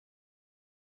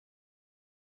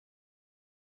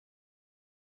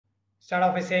start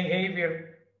off by saying, hey,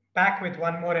 we're back with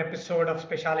one more episode of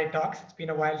Speciale Talks. It's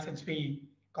been a while since we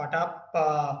caught up.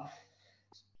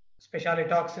 Speciale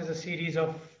Talks is a series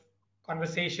of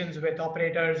conversations with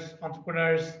operators,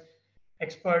 entrepreneurs,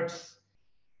 experts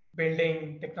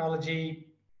building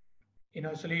technology,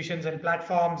 solutions and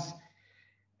platforms.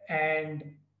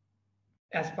 And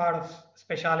as part of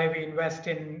Speciale, we invest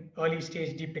in early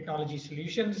stage deep technology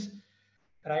solutions,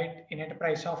 right? In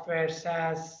enterprise software,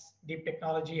 SaaS, deep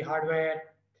technology, hardware,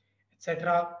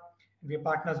 etc. We are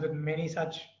partners with many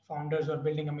such founders who are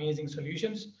building amazing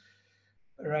solutions,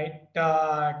 right?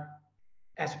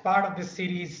 As part of this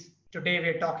series, today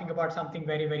we're talking about something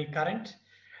very, very current,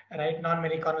 right? Not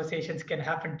many conversations can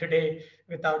happen today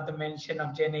without the mention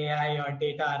of Gen AI or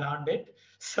data around it.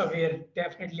 So we're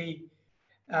definitely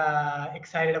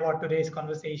excited about today's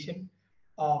conversation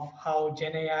of how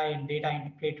Gen AI and data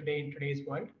interplay today in today's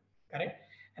world, correct?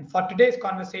 And for today's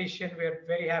conversation, we're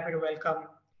very happy to welcome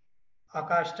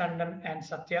Akash Tandon and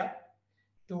Satya,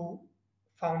 two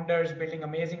founders building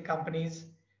amazing companies,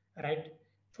 right?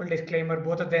 Full disclaimer,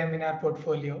 both of them in our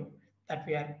portfolio that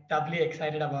we are doubly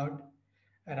excited about,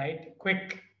 right?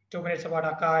 Quick 2 minutes about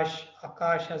Akash.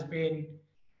 Akash has been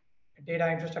a data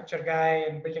infrastructure guy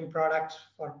and building products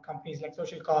for companies like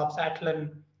Social Corps,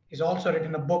 Atlan. He's also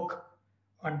written a book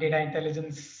on data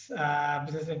intelligence,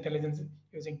 business intelligence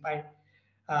using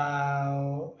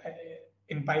uh,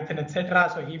 in Python,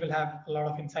 etc. So he will have a lot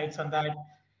of insights on that.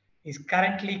 He's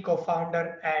currently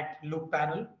co-founder at Loop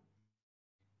Panel,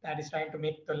 that is trying to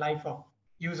make the life of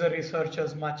user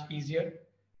researchers much easier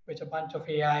with a bunch of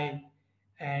AI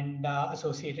and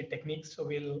associated techniques. So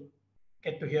we'll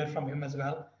get to hear from him as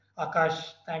well.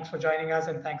 Akash, thanks for joining us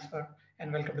and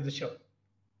welcome to the show.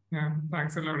 Yeah,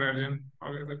 thanks a lot, Arjun.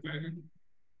 Always a pleasure.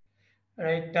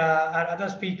 Right. Our other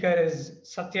speaker is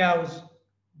Satya, who's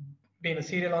been a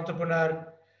serial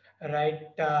entrepreneur, right?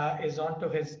 Is on to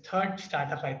his third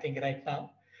startup, I think, right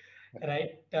now,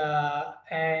 right?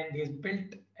 And he's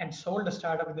built and sold a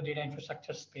startup in the data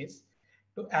infrastructure space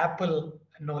to Apple,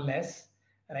 no less,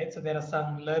 right? So there are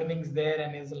some learnings there,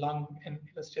 and his long and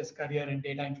illustrious career in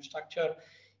data infrastructure.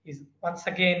 He's once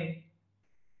again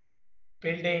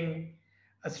building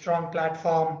a strong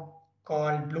platform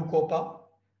called Blue Copa,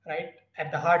 right?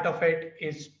 At the heart of it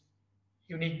is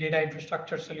unique data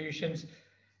infrastructure solutions,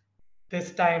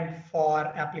 this time for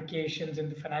applications in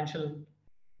the financial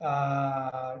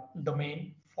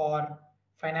domain for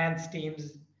finance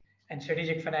teams and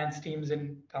strategic finance teams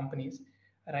in companies,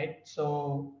 right?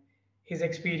 So his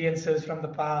experiences from the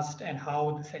past and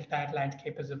how this entire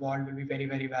landscape has evolved will be very,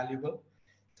 very valuable.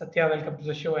 Satya, welcome to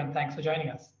the show and thanks for joining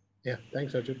us. Yeah,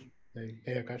 thanks, Arjun. Hey,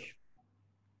 Akash.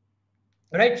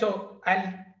 All right, so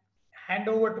I'll hand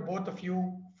over to both of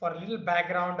you for a little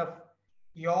background of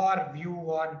your view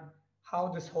on how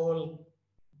this whole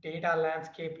data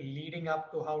landscape leading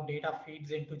up to how data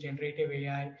feeds into generative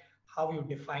AI, how you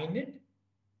define it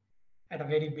at a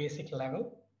very basic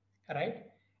level, right?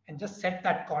 And just set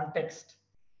that context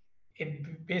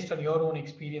based on your own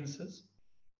experiences,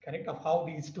 correct, of how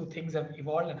these two things have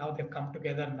evolved and how they've come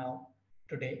together now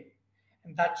today.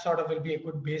 And that sort of will be a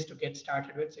good base to get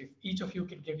started with. So if each of you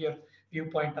can give your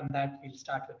viewpoint on that, we'll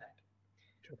start with that.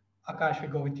 Sure. Akash, we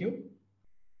go with you.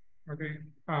 Okay.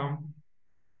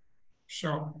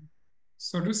 Sure.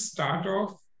 So to start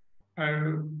off,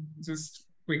 I'll just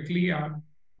quickly add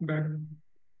that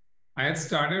I had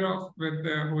started off with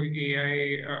the whole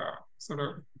AI sort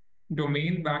of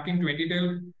domain back in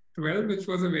 2012, which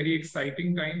was a very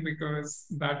exciting time because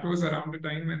that was around the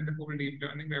time when the whole deep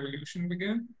learning revolution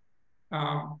began.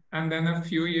 And then a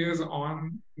few years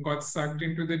on, got sucked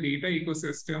into the data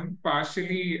ecosystem,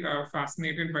 partially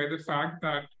fascinated by the fact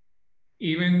that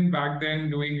even back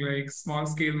then, doing like small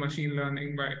scale machine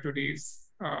learning by today's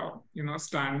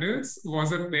standards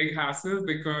was a big hassle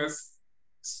because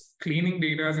cleaning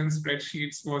data in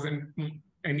spreadsheets wasn't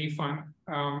any fun,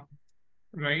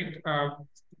 right?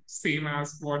 Same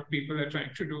as what people are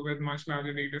trying to do with much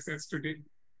larger data sets today.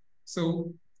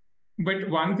 So, but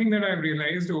one thing that I've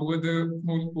realized over the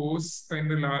whole course in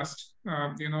the last,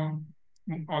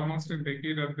 almost a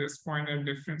decade at this point at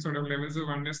different sort of levels of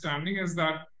understanding is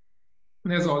that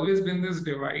there's always been this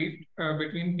divide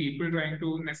between people trying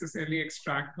to necessarily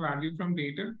extract value from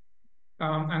data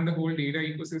and the whole data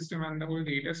ecosystem and the whole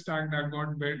data stack that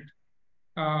got built.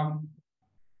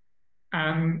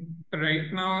 And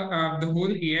right now, the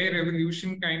whole AI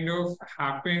revolution kind of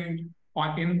happened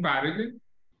in parallel,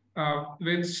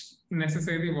 which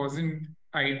necessarily wasn't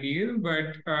ideal,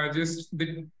 but just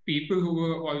the people who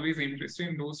were always interested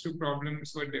in those two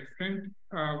problems were different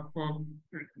for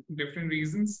different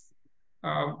reasons.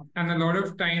 And a lot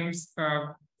of times,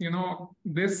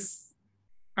 this,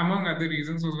 among other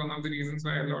reasons, was one of the reasons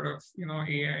why a lot of,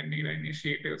 AI and data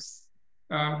initiatives,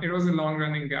 it was a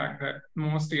long-running gag that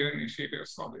most data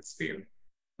initiatives always fail.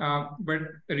 But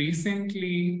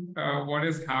recently, what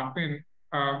has happened,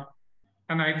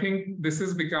 and I think this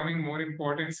is becoming more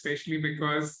important, especially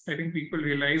because I think people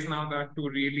realize now that to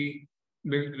really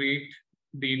build great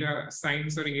data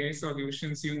science or AI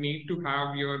solutions, you need to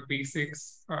have your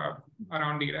basics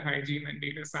around data hygiene and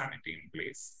data sanity in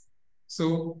place.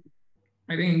 So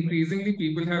I think increasingly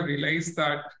people have realized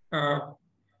that,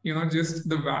 just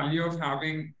the value of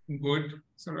having good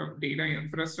sort of data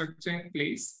infrastructure in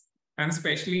place, and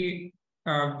especially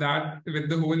that with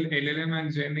the whole LLM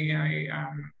and GenAI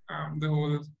and the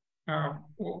whole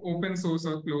open source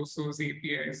or closed source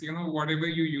APIs, whatever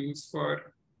you use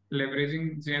for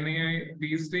leveraging GenAI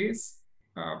these days,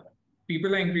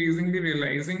 people are increasingly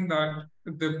realizing that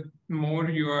the more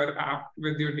you are apt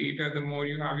with your data, the more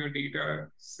you have your data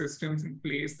systems in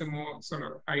place, the more sort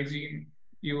of hygiene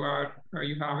you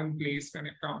have in place when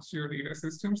it comes to your data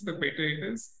systems, the better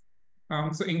it is.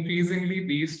 So increasingly,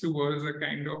 these two worlds are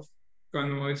kind of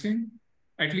converging.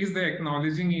 At least they're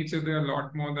acknowledging each other a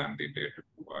lot more than they did,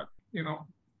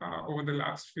 over the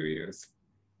last few years.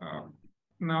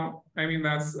 Now, I mean,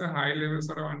 that's a high level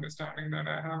sort of understanding that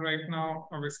I have right now.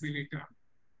 Obviously, we can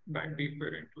dive deeper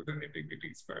into the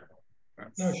nitty-gritties,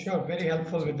 but no, sure, very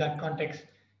helpful with that context.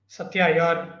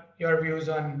 Satya, your views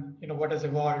on what has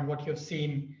evolved, what you've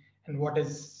seen, and what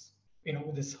is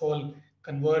this whole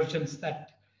convergence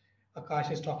that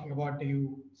Akash is talking about. Do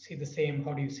you see the same?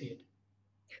 How do you see it?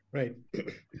 Right.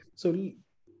 So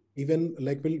even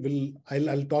like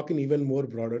I'll talk in even more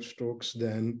broader strokes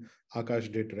than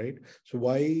Akash did, right? So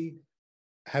why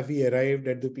have we arrived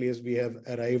at the place we have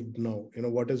arrived now?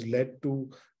 What has led to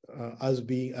us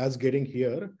getting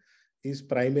here is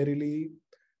primarily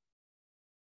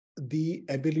the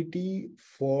ability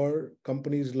for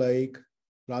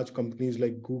large companies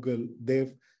like Google.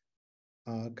 They've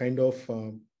kind of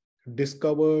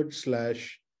discovered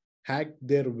 / hacked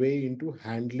their way into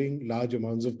handling large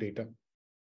amounts of data.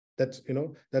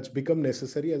 That's become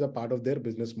necessary as a part of their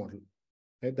business model,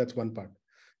 right? That's one part.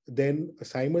 Then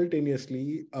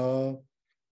simultaneously,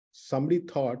 somebody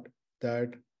thought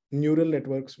that neural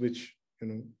networks, which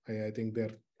I think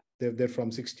they're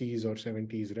from 60s or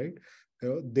 70s, right?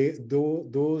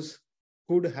 Those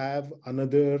could have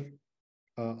another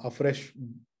a fresh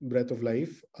breath of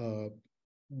life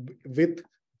with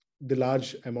the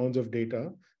large amounts of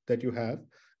data that you have.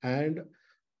 And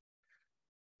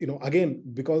again,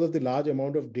 because of the large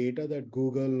amount of data that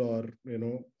Google or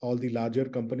all the larger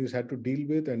companies had to deal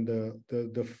with, and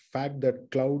the fact that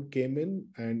cloud came in,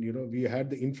 and we had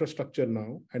the infrastructure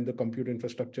now and the compute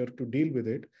infrastructure to deal with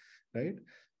it, right?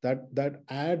 That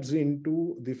adds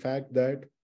into the fact that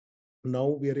now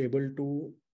we are able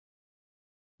to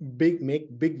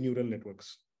make big neural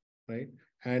networks, right?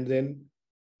 And then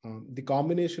the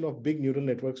combination of big neural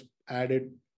networks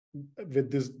added with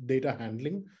this data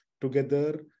handling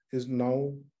together is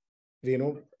now,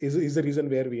 is the reason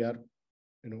where we are,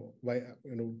 why,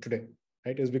 today,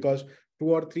 right? Is because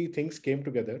 2 or 3 things came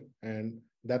together, and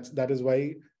that is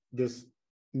why this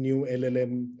new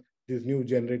LLM, this new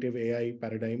generative AI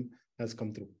paradigm has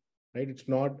come through, right? It's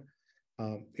not,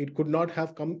 it could not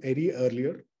have come any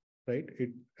earlier, right?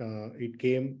 It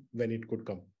came when it could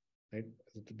come, right?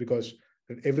 Because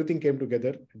everything came together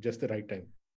at just the right time.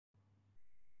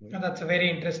 No, that's a very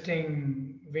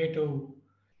interesting way to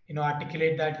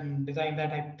articulate that and design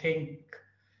that. I think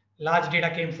large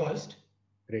data came first.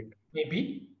 Great.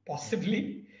 Maybe,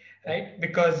 possibly, right?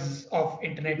 Because of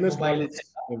internet, Business mobile, models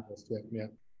came first, yeah.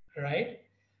 right?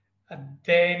 And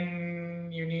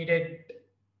then you needed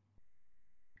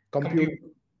Compute.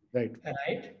 Right.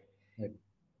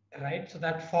 Right. So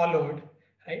that followed,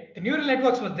 right? The neural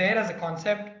networks were there as a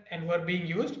concept and were being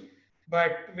used,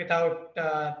 but without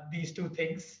these two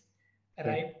things,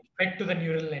 right? Fed to the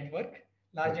neural network,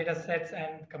 large data sets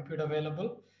and compute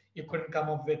available, you couldn't come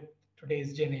up with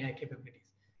today's GenAI capabilities.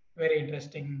 Very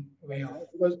interesting way of.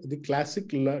 Because the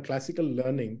classical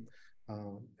learning,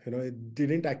 it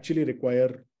didn't actually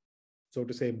require, so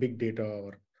to say, big data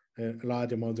or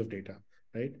large amounts of data,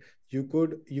 right? You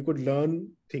could learn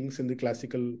things in the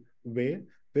classical way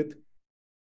with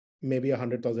maybe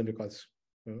 100,000 records,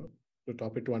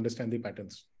 to understand the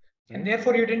patterns. Right? And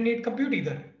therefore, you didn't need compute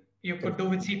either. You could do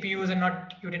with CPUs and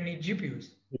you didn't need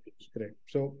GPUs. Correct.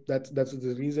 So that's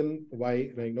the reason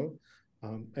why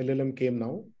LLM came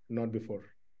now, not before.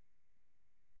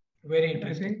 Very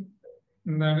interesting. I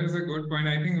think that is a good point.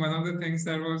 I think one of the things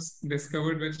that was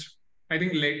discovered, which I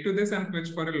think led to this, and which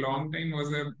for a long time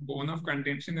was a bone of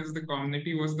contention, is the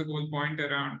community was the whole point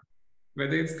around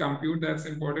whether it's compute that's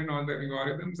important or the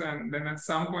algorithms. And then at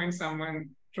some point, someone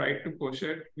tried to push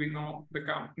it. We know the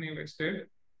company which did.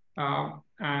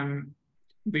 And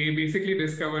they basically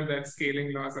discovered that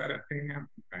scaling laws are a thing. And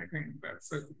I think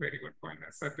that's a very good point.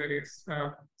 That there is,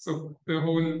 so the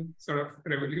whole sort of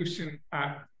revolution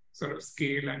at sort of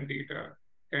scale and data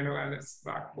kind of at its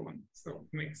backbone. So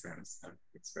it makes sense.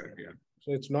 It's very clear.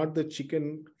 So it's not the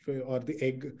chicken or the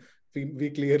egg. We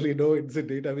clearly know it's the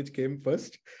data which came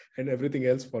first and everything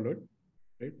else followed,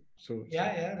 right? So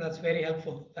yeah, that's very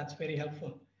helpful. That's very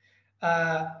helpful.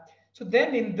 So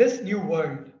then in this new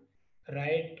world,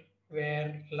 right,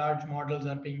 where large models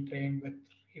are being trained with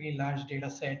really large data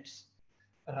sets,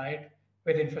 right,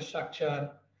 with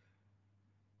infrastructure,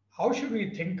 how should we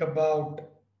think about,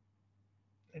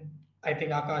 I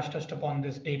think Akash touched upon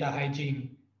this, data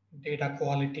hygiene, data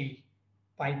quality,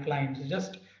 pipelines.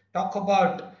 Just talk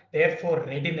about, therefore,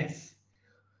 readiness,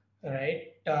 right?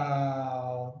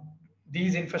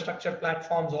 These infrastructure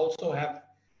platforms also have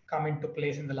come into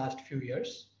place in the last few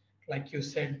years, like you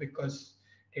said, because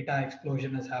data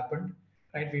explosion has happened,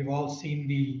 right? We've all seen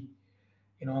the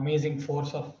amazing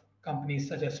force of companies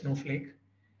such as Snowflake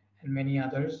and many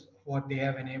others, what they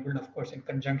have enabled, of course, in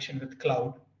conjunction with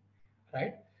cloud,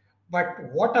 right?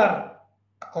 But what are,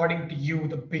 according to you,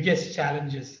 the biggest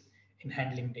challenges in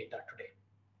handling data today?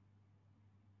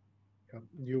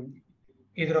 you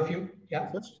Either of you, yeah.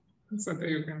 first. Satya,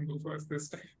 you can go first this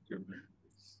time.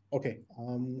 Okay.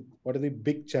 What are the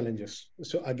big challenges?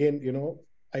 So again,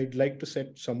 I'd like to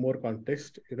set some more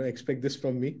context. Expect this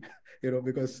from me,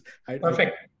 because I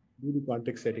do the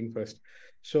context setting first.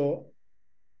 So,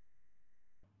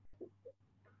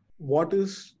 what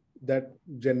is that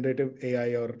generative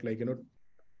AI, or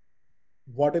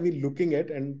what are we looking at?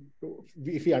 And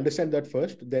if we understand that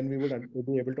first, then we would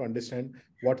be able to understand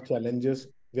what challenges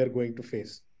we are going to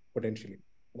face potentially,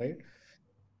 right?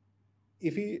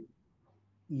 If we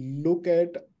look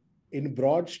at, in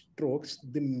broad strokes,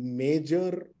 the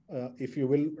major, if you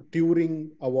will, Turing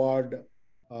Award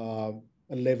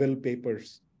level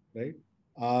papers, right,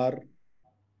 are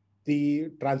the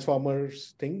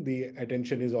Transformers thing, the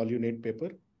attention is all you need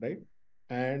paper, right?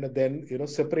 And then,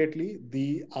 separately,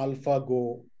 the alpha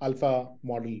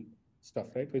model stuff,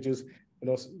 right, which is,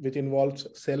 which involves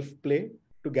self-play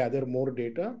to gather more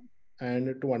data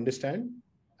and to understand,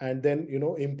 and then,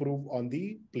 improve on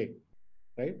the play,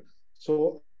 right?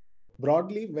 So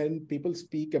broadly, when people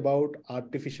speak about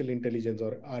artificial intelligence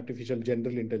or artificial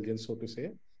general intelligence, so to say,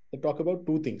 they talk about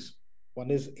two things. One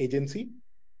is agency,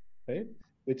 right,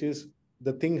 which is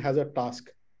the thing has a task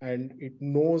and it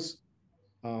knows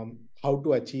how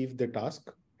to achieve the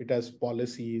task. It has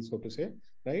policy, so to say,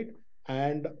 right?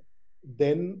 And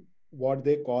then what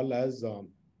they call as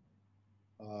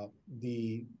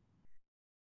the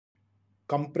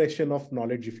compression of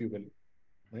knowledge, if you will,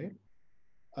 right?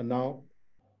 Now,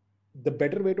 the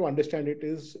better way to understand it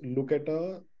is look at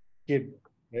a kid,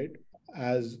 right?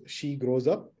 As she grows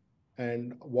up,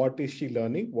 and what is she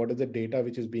learning? What is the data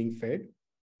which is being fed?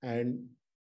 And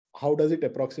how does it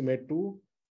approximate to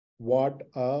what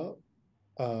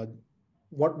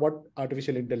what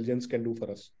artificial intelligence can do for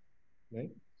us,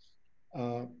 right?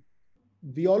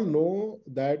 We all know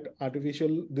that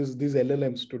these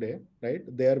LLMs today, right?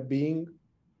 They are being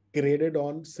graded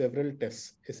on several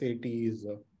tests, SATs,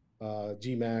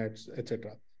 GMATs,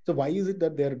 etc. So why is it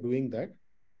that they are doing that?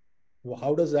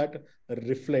 How does that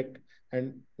reflect?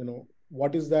 And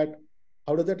what is that?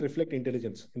 How does that reflect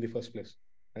intelligence in the first place,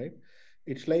 right?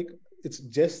 It's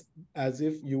just as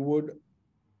if you would.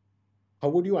 How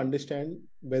would you understand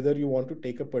whether you want to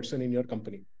take a person in your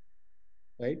company,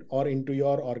 right, or into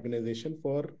your organization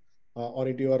or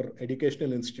into your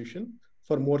educational institution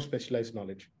for more specialized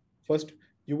knowledge? First,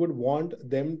 you would want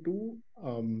them to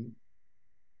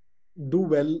do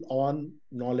well on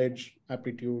knowledge,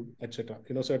 aptitude, etc.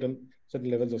 Certain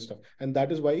levels of stuff, and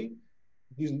that is why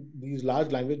these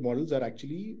large language models are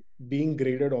actually being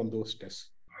graded on those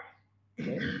tests.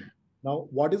 Right? Now,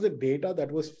 what is the data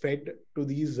that was fed to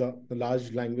these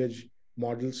large language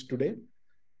models today?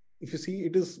 If you see,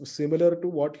 it is similar to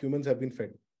what humans have been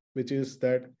fed, which is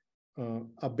that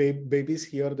babies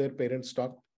hear their parents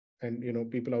talk, and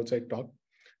people outside talk.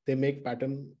 They make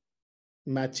pattern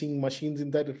matching machines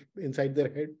inside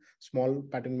their head, small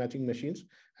pattern matching machines,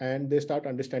 and they start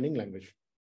understanding language,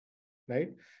 right?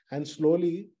 And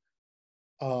slowly,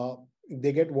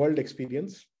 they get world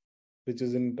experience, which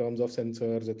is in terms of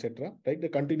sensors, etc. Right? They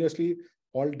continuously,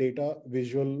 all data,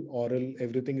 visual, oral,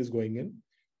 everything is going in,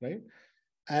 right?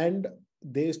 And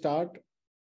they start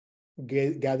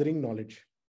gathering knowledge.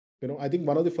 I think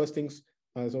one of the first things,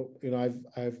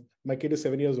 my kid is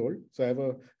 7 years old, so I have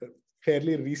a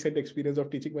fairly recent experience of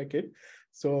teaching my kid.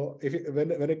 So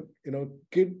when a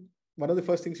kid, one of the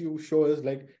first things you show is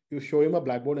like, you show him a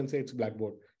blackboard and say it's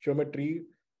blackboard. Show him a tree,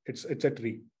 it's a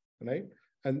tree, right?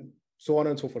 And so on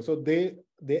and so forth. So they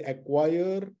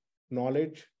acquire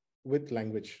knowledge with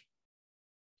language,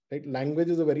 right?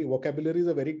 Vocabulary is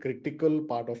a very critical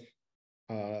part of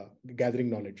gathering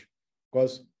knowledge,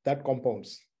 because that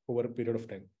compounds over a period of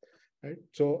time, right?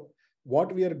 So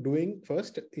what we are doing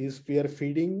first is we are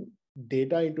feeding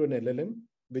data into an LLM,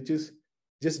 which is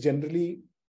just generally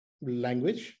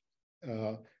language,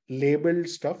 labeled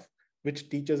stuff, which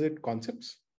teaches it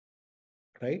concepts,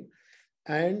 right?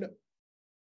 And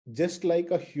just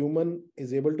like a human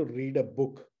is able to read a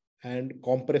book and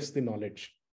compress the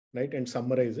knowledge, right, and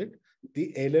summarize it,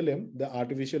 the LLM, the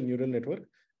artificial neural network,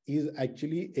 is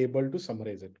actually able to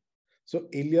summarize it. So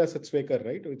Ilya Sutskever,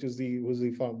 right,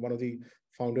 who's one of the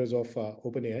founders of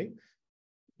OpenAI,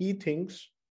 he thinks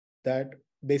that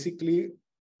basically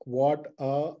what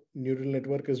a neural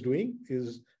network is doing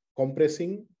is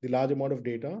compressing the large amount of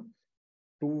data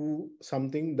to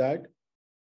something that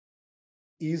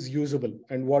is usable.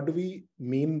 And what do we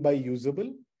mean by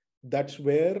usable? That's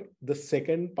where the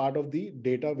second part of the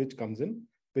data which comes in,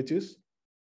 which is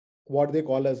what they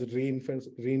call as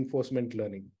reinforcement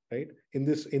learning, right? In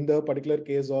the particular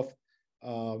case of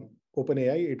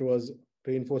OpenAI, it was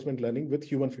reinforcement learning with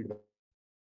human feedback.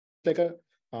 Like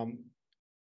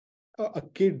a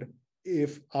kid,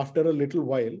 if after a little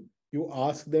while you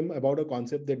ask them about a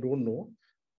concept they don't know,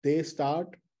 they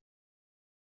start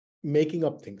making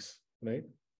up things, right?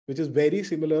 Which is very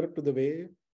similar to the way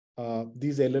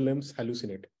these LLMs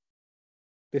hallucinate.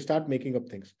 They start making up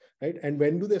things, right? And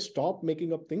when do they stop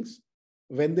making up things?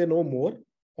 When they know more,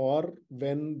 or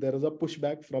when there is a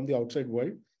pushback from the outside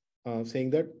world saying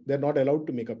that they're not allowed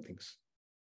to make up things,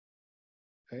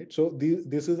 right? So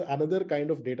this is another kind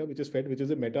of data which is fed, which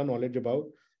is a meta knowledge about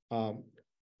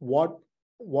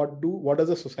what does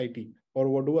a society, or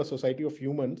what do a society of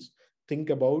humans think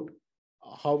about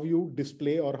how you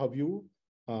display or how you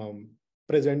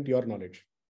present your knowledge.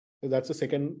 So that's the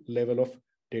second level of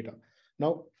data.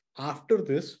 Now, after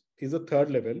this is a third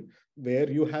level where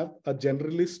you have a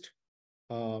generalist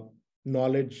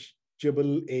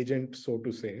knowledgeable agent, so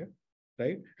to say,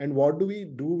 right? And what do we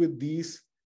do with these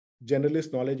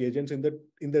generalist knowledge agents in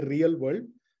the real world?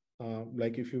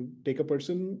 Like if you take a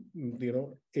person,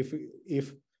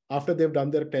 if after they've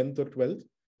done their 10th or 12th,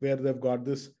 where they've got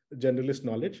this generalist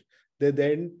knowledge, they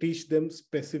then teach them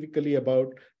specifically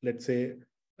about, let's say,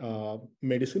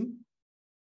 medicine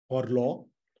or law,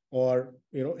 or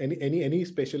any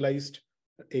specialized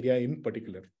area in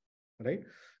particular, right?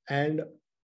 And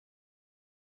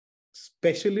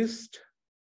specialist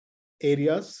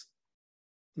areas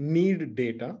need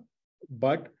data,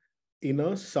 but in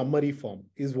a summary form,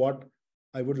 is what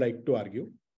I would like to argue,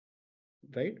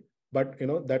 right? But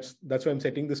that's why I'm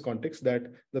setting this context, that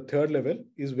the third level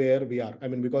is where we are. I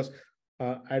mean, because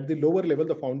at the lower level,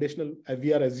 the foundational,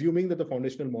 we are assuming that the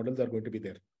foundational models are going to be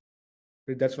there.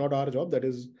 That's not our job. That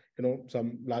is,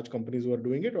 some large companies who are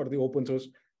doing it, or the open source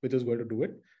which is going to do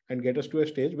it, and get us to a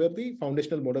stage where the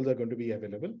foundational models are going to be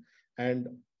available. And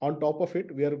on top of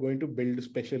it, we are going to build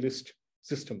specialist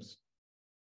systems,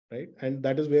 right? And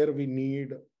that is where we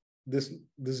need this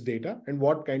data. And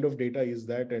what kind of data is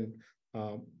that? And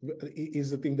is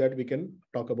the thing that we can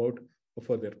talk about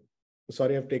further.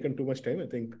 Sorry, I've taken too much time, I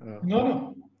think.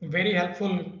 No, very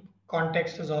helpful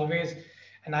context as always,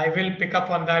 and I will pick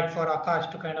up on that for Akash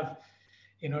to kind of,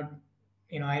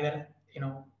 either,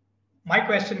 my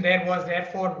question there was,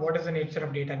 therefore, what is the nature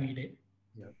of data needed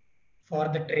for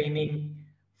the training,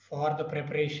 for the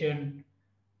preparation,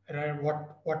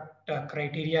 what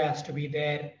criteria has to be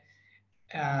there.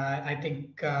 I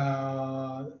think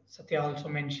Satya also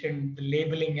mentioned the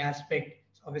labeling aspect.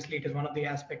 So obviously, it is one of the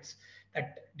aspects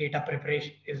that data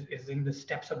preparation is in the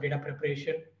steps of data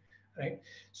preparation, right?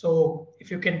 So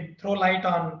if you can throw light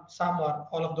on some or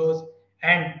all of those,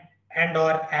 and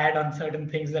or add on certain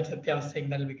things that Satya was saying,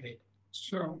 that'll be great.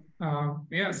 Sure.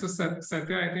 Yeah. So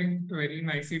Satya, I think, very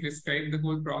nicely described the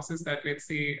whole process that, let's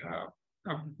say,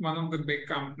 one of the big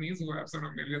companies who have sort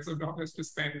of millions of dollars to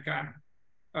spend can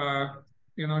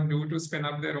do to spin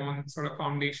up their own sort of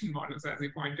foundation models, as he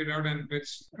pointed out, and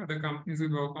which other companies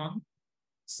will work on.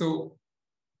 So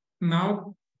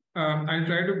now I'll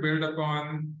try to build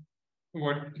upon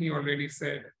what he already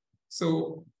said.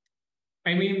 So,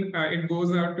 I mean, it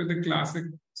goes out to the classic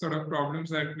sort of problems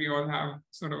that we all have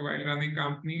sort of while running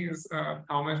companies.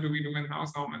 How much do we do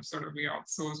in-house? How much sort of we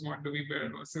outsource? What do we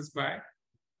build versus buy?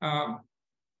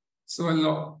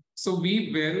 So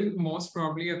we will most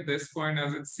probably at this point,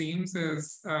 as it seems,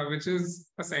 which is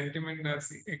a sentiment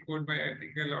that's echoed by I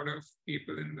think a lot of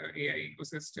people in the AI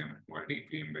ecosystem who are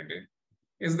deeply embedded,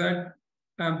 is that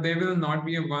there will not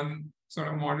be a one sort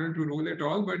of model to rule it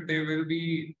all, but there will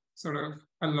be sort of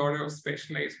a lot of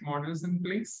specialized models in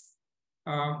place,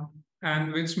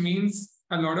 and which means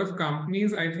a lot of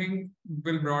companies, I think,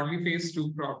 will broadly face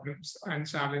two problems and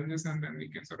challenges, and then we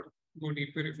can sort of go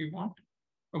deeper if you want.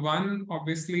 One,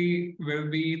 obviously, will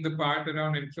be the part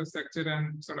around infrastructure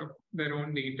and sort of their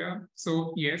own data.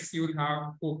 So yes, you'll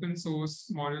have open source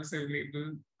models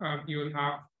available. You'll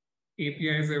have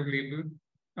APIs available.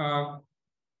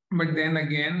 But then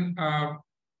again,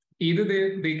 either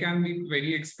they can be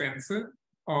very expensive,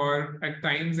 or at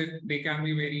times they can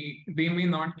be they may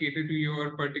not cater to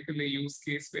your particular use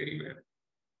case very well,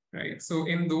 right? So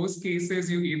in those cases,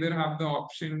 you either have the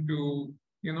option to,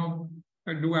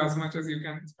 do as much as you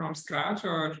can from scratch,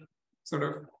 or sort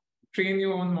of train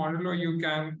your own model, or you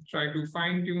can try to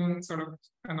fine tune sort of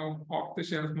off the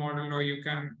shelf model, or you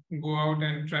can go out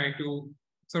and try to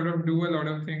sort of do a lot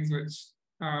of things which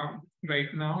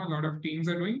right now a lot of teams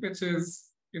are doing, which is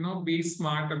be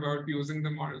smart about using the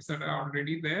models that are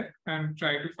already there and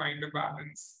try to find a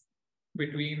balance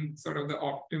between sort of the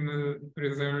optimal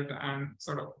result and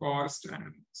sort of cost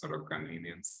and sort of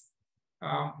convenience.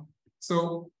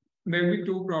 So there'll be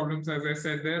two problems, as I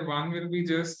said there. One will be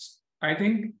just, I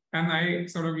think, and I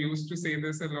sort of used to say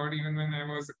this a lot even when I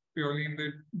was purely in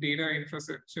the data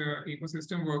infrastructure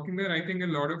ecosystem working there. I think a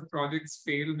lot of projects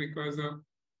fail because of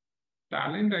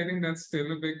talent. I think that's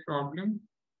still a big problem.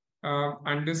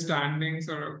 Understanding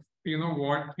sort of,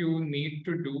 what you need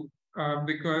to do.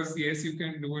 Because yes, you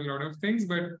can do a lot of things,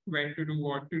 but when to do,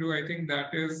 what to do, I think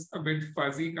that is a bit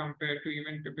fuzzy compared to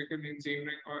even typical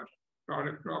engineering or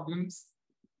product problems.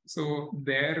 So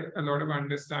there, a lot of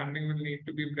understanding will need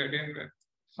to be bred in with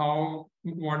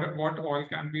what all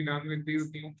can be done with these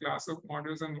new class of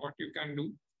models and what you can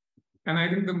do. And I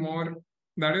think the more,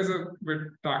 that is a bit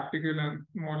tactical and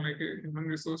more like a human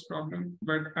resource problem,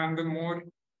 and the more,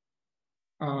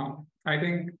 I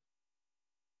think,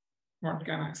 what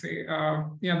can I say?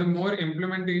 The more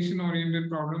implementation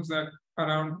oriented problems that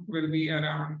will be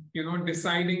around,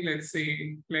 deciding,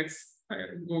 let's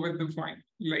go with the point.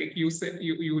 Like you said,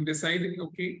 you decided,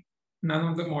 okay, none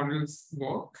of the models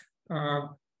work.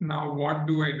 Now what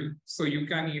do I do? So you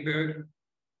can either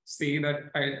say that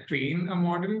I train a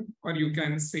model, or you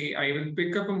can say I will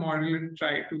pick up a model and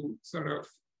try to sort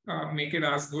of make it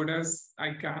as good as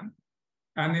I can.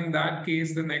 And in that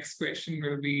case, the next question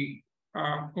will be,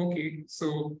 okay,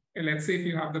 so let's say if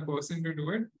you have the person to do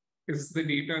it, is the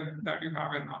data that you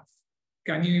have enough?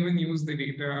 Can you even use the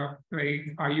data?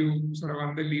 Like, are you sort of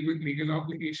under legal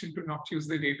obligation to not use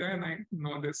the data? And I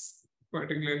know this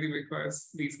particularly because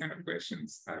these kind of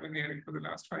questions I've been hearing for the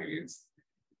last 5 years,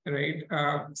 right?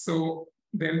 So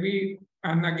there'll be,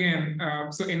 and again,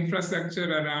 so infrastructure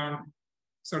around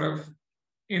sort of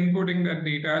inputting that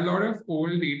data, a lot of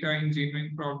old data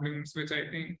engineering problems, which I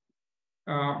think,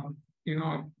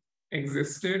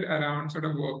 existed around sort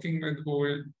of working with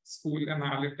old school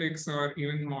analytics or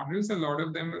even models. A lot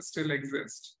of them still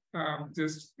exist,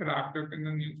 just wrapped up in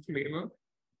a new flavor,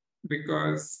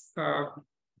 because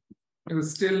you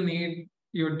still need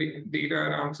your data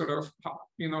around sort of,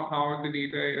 how the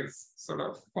data is sort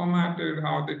of formatted,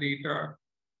 how the data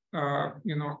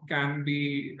can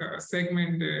be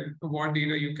segmented, what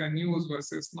data you can use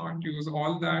versus not use.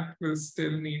 All that will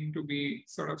still need to be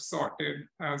sort of sorted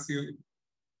as you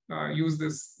use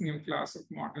this new class of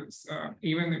models,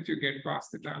 even if you get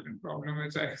past the talent problem,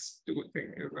 which I do think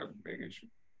is a big issue.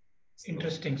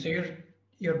 Interesting. So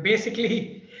you're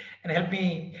basically, and help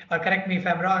me or correct me if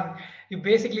I'm wrong, you're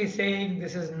basically saying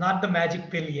this is not the magic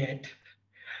pill yet,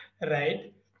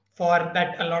 right? For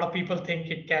that, a lot of people think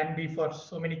it can be, for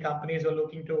so many companies who are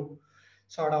looking to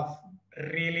sort of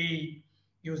really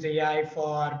use AI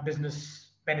for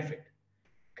business benefit,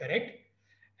 correct?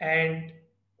 And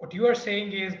what you are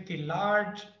saying is the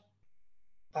large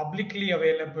publicly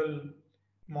available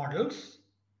models,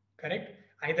 correct?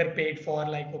 Either paid for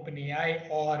like OpenAI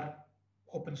or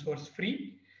open source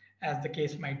free, as the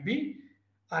case might be,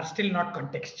 are still not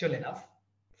contextual enough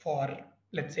for,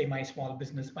 let's say, my small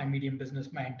business, my medium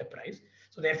business, my enterprise.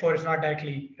 So therefore, it's not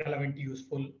directly relevant,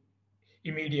 useful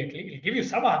immediately. It'll give you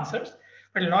some answers,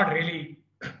 but it'll not really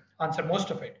answer most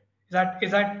of it.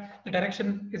 Is that the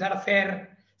direction? Is that a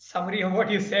fair summary of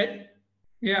what you said?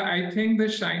 Yeah, I think the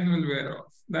shine will wear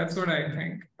off. That's what I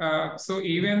think. So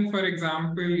even, for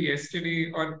example,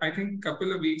 yesterday, or I think a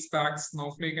couple of weeks back,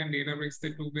 Snowflake and Databricks,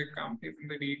 the two big companies in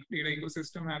the data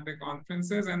ecosystem, had their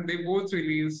conferences, and they both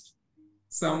released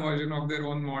some version of their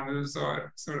own models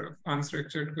or sort of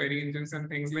unstructured query engines and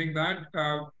things like that.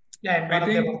 Yeah, and one I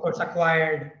of them, think, of course,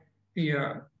 acquired,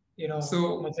 yeah.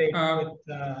 So, Mosaic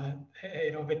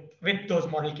with, with those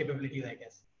model capabilities, I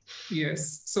guess.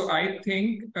 yes. So I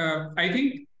think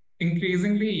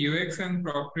increasingly UX and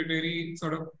proprietary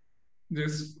sort of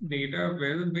this data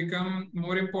will become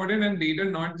more important, and data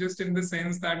not just in the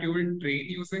sense that you will train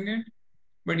using it,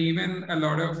 but even a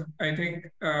lot of, I think,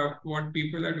 what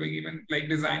people are doing, even like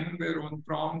designing their own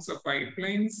prompts or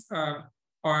pipelines,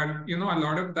 or a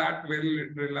lot of that will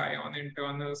rely on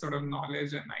internal sort of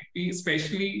knowledge and IP,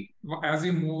 especially as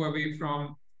you move away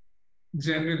from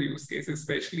general use cases,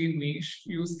 especially niche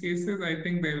use cases. I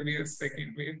think there'll be a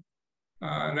second wave.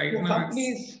 Right So now,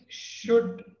 companies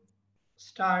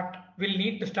will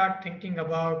need to start thinking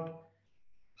about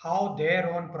how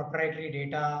their own proprietary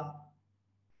data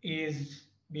is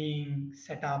being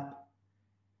set up,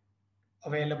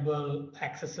 available,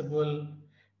 accessible,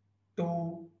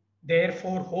 to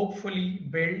therefore hopefully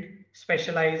build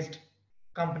specialized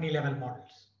company level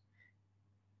models.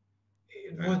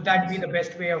 Would that be the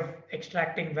best way of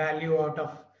extracting value out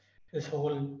of this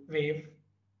whole wave?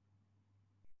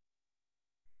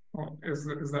 oh, is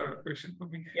that a question for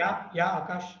me? Yeah,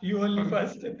 Akash, you only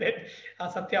first, and then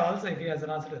Satya also, if he has an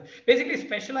answer. Basically,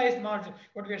 specialized models.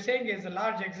 What we are saying is the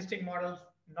large existing models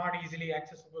not easily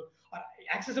accessible, or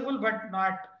accessible but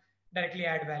not directly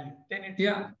add value. Then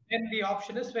then the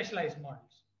option is specialized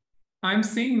models. I'm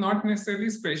saying not necessarily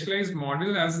specialized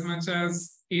model as much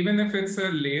as even if it's a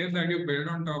layer that you build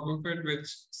on top of it, which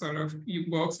sort of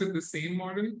works with the same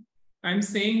model. I'm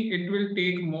saying it will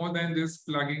take more than just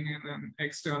plugging in an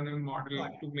external model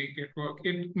to make it work.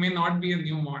 It may not be a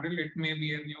new model. It may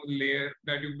be a new layer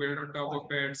that you build on top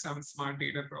of it, some smart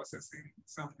data processing,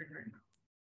 something like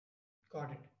that.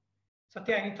 Got it.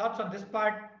 Satya, any thoughts on this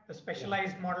part, the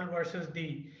specialized model versus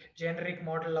the generic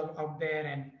model out there,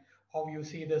 and how you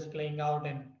see this playing out?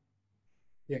 And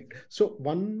so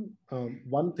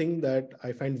one thing that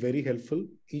I find very helpful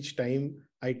each time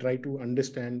I try to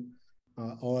understand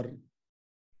or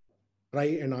try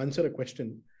and answer a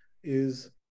question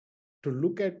is to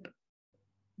look at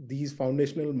these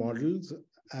foundational models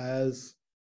as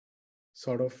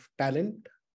sort of talent.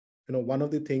 One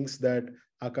of the things that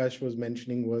Akash was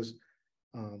mentioning was,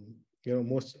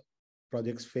 most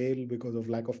projects fail because of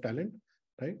lack of talent,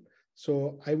 right?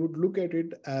 So I would look at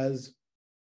it as,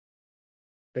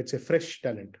 let's say, fresh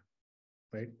talent,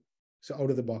 right? So out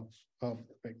of the box,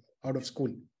 out of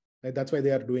school, right? That's why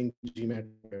they are doing GMAT.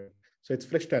 So it's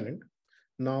fresh talent.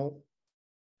 Now,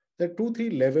 there are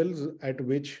 2-3 levels at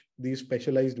which these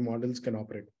specialized models can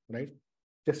operate, right?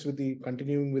 Just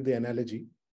continuing with the analogy,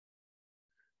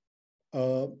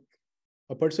 a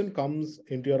person comes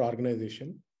into your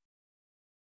organization.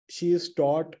 She is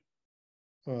taught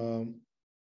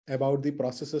about the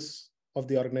processes of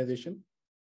the organization,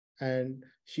 and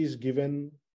she's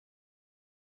given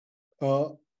a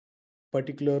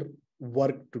particular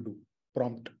work to do,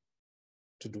 prompt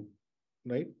to do,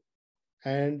 right?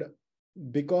 And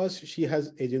because she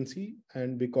has agency,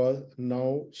 and because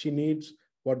now she needs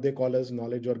what they call as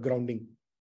knowledge or grounding,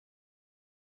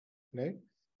 right?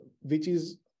 Which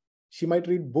is, she might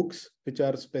read books which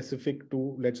are specific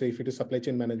to, let's say, if it is supply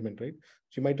chain management, right?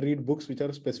 She might read books which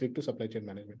are specific to supply chain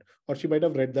management, or she might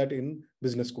have read that in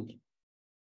business school,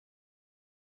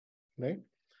 right?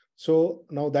 So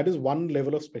now that is one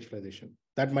level of specialization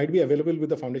that might be available with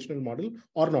the foundational model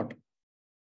or not,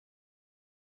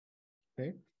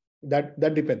 right?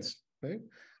 That depends, right?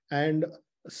 And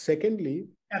secondly,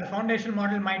 the foundation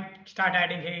model might start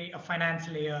adding, hey, a finance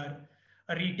layer,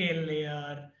 a retail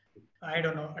layer, I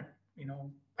don't know,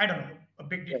 a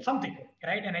big deal, something,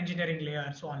 right? An engineering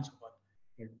layer, so on and so forth.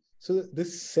 Right. So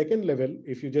this second level,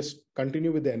 if you just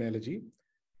continue with the analogy,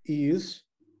 is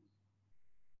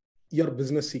your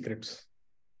business secrets.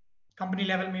 Company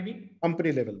level, maybe?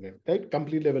 Company level, right?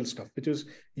 Company level stuff, which is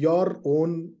your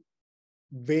own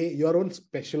way, your own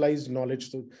specialized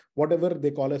knowledge. So whatever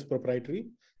they call as proprietary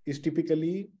is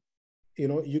typically,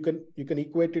 you can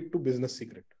equate it to business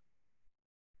secret.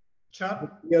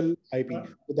 Sure. Real IP.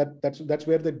 So that's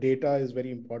where the data is very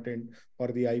important, or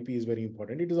the IP is very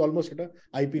important. It is almost at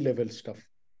a IP level stuff,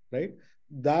 right?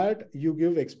 That you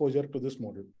give exposure to this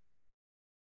model.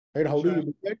 Right? How do you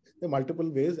do that? The multiple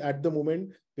ways. At the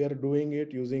moment, we are doing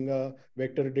it using a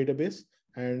vector database,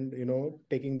 and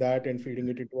taking that and feeding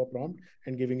it into a prompt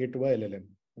and giving it to a LLM.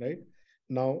 Right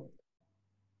now,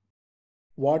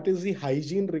 what is the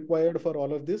hygiene required for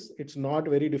all of this? It's not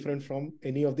very different from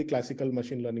any of the classical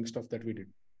machine learning stuff that we did,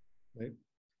 right?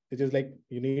 Which is like,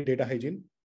 you need data hygiene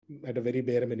at a very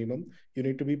bare minimum. You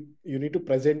need to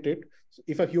present it.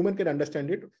 If a human can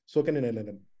understand it, so can an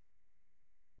LLM,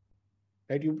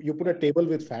 right? You put a table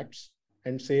with facts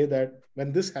and say that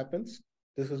when this happens,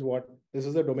 this is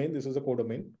the domain, this is the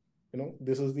codomain,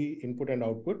 this is the input and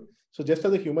output. So just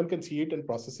as a human can see it and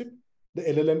process it, the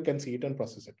LLM can see it and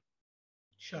process it.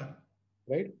 Sure.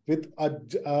 Right? With a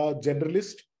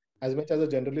generalist, as much as a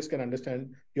generalist can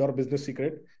understand your business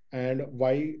secret and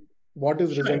what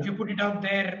is sure, result. If you put it out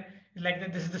there, like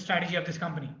that, this is the strategy of this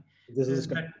company. This is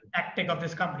the tactic of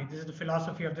this company. This is the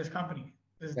philosophy of this company.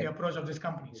 This is the approach of this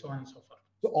company, so on and so forth.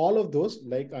 So all of those,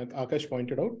 like Akash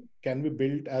pointed out, can be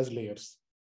built as layers.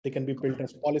 They can be built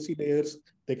as policy layers.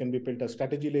 They can be built as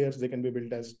strategy layers. They can be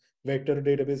built as vector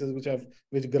databases,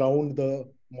 which ground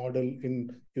the model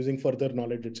in using further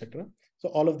knowledge, etc. So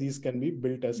all of these can be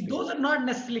built as layers. Those are not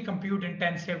necessarily compute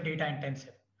intensive, data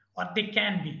intensive, or they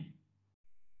can be.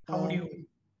 How would you?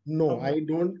 No,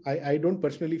 I don't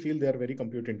personally feel they are very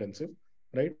compute intensive,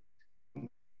 right? If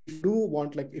you do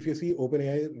want, like, if you see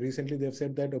OpenAI recently, they've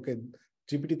said that, okay,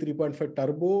 GPT 3.5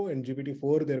 Turbo and GPT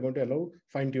 4, they're going to allow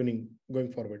fine tuning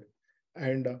going forward.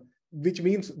 And which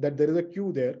means that there is a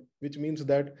queue there, which means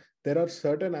that there are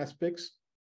certain aspects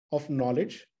of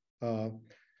knowledge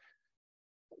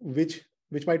which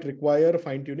might require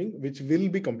fine tuning, which will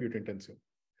be compute intensive.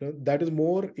 That is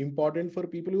more important for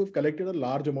people who have collected a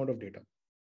large amount of data.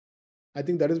 I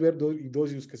think that is where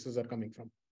those use cases are coming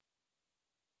from.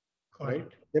 Right?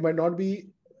 They might not be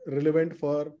relevant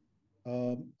for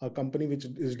a company which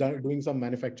is doing some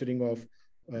manufacturing of,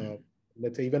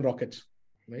 let's say, even rockets.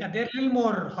 Right? Yeah, they're a little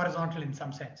more horizontal in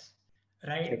some sense,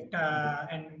 right?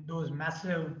 And those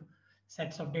massive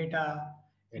sets of data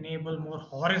enable more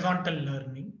horizontal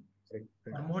learning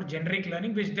or more generic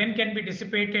learning, which then can be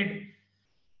dissipated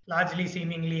largely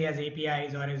seemingly as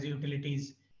APIs or as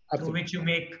utilities through which you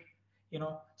make,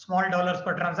 small dollars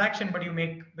per transaction, but you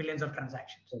make billions of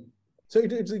transactions. So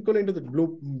it's equivalent to the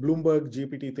Bloomberg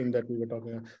GPT thing that we were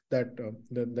talking about, that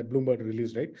Bloomberg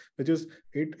released, right? Which is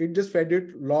it just fed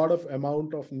it a lot of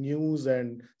amount of news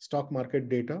and stock market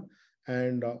data,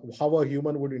 and how a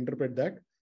human would interpret that,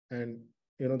 and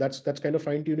that's kind of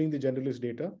fine tuning the generalist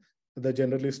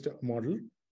model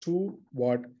to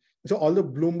what. So all the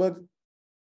Bloomberg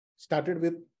started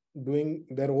with doing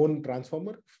their own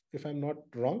transformer, if I'm not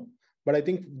wrong, but I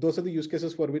think those are the use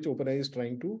cases for which OpenAI is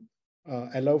trying to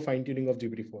allow fine tuning of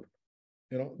GPT-4.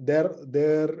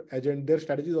 Their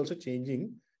strategy is also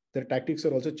changing. Their tactics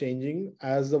are also changing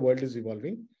as the world is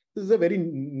evolving. This is a very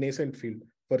nascent field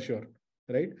for sure,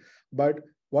 right? But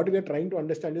what we are trying to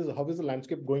understand is how is the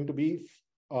landscape going to be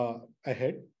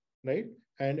ahead, right?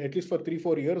 And at least for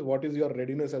 3-4 years, what is your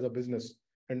readiness as a business,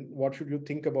 and what should you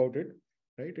think about it,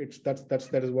 right?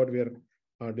 That is what we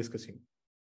are discussing.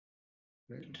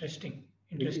 Right? Interesting.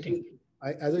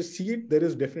 As I see it, there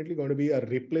is definitely going to be a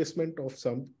replacement of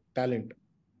some talent,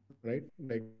 right?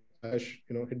 Like Ash,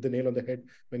 hit the nail on the head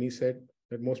when he said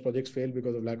that most projects fail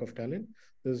because of lack of talent.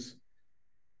 There's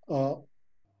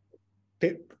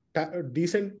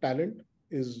decent talent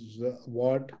is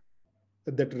what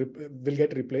that will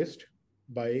get replaced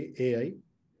by AI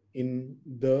in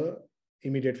the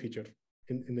immediate future.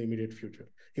 In the immediate future,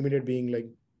 immediate being like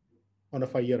on a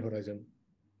 5-year horizon.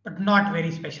 But not very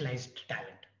specialized talent.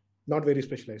 Not very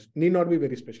specialized. Need not be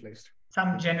very specialized.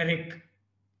 Some generic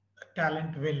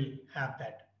talent will have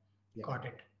that. Yeah. Got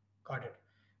it.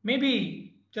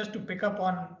 Maybe just to pick up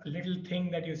on a little thing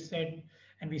that you said,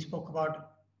 and we spoke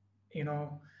about, the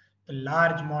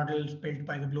large models built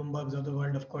by the Bloombergs of the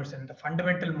world, of course, and the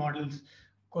fundamental models,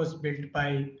 of course, built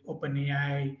by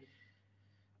OpenAI.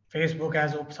 Facebook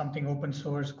has something open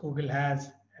source, Google has,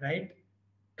 right?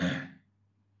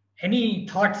 Any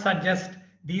thoughts on just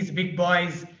these big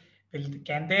boys?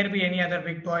 Can there be any other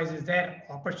big boys? Is there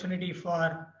opportunity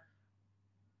for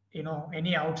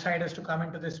any outsiders to come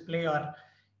into this play, or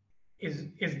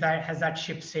has that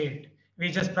ship sailed?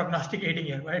 We're just prognosticating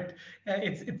here, right?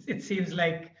 It seems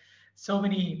like so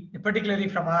many, particularly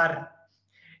from our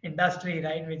industry,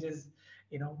 right, which is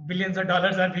billions of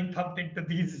dollars are being pumped into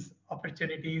these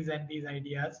opportunities and these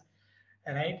ideas,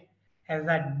 right? Has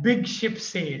that big ship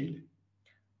sailed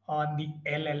on the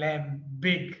LLM,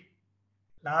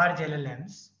 large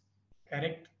LLMs,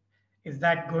 correct? Is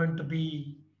that going to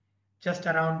be just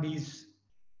around these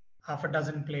half a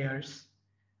dozen players,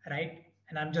 right?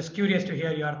 And I'm just curious to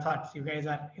hear your thoughts. You guys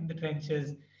are in the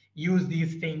trenches, use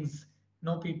these things,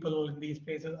 know people in these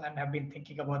places, and have been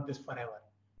thinking about this forever.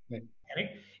 Right.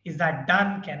 Correct? Is that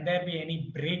done? Can there be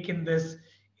any break in this?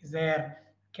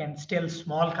 Can still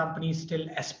small companies still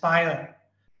aspire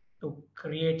to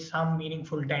create some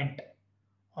meaningful dent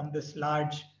on this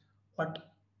large,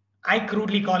 what I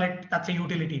crudely call it, that's a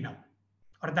utility now,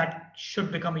 or that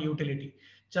should become a utility,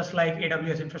 just like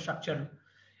AWS infrastructure,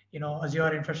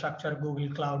 Azure infrastructure,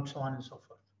 Google Cloud, so on and so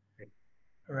forth,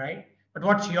 right? But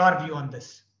what's your view on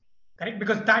this? Correct,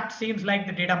 because that seems like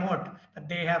the data moat that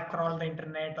they have crawled the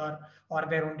internet or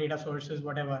their own data sources,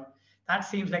 whatever. That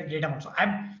seems like data moat. So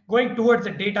I'm going towards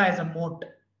the data as a moat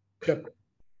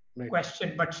Right.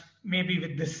 question, but maybe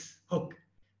with this hook.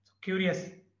 So curious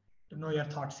to know your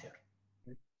thoughts here.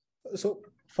 So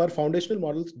for foundational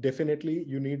models, definitely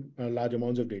you need large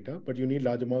amounts of data, but you need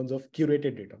large amounts of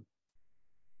curated data,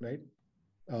 right?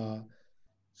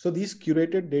 So these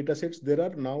curated data sets, there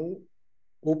are now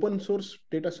open source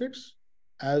data sets,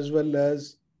 as well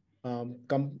as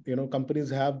companies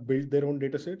have built their own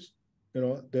data sets.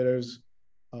 There is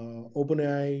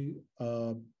OpenAI,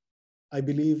 I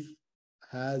believe,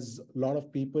 has a lot of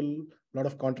people, a lot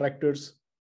of contractors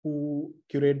who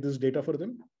curate this data for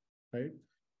them, right?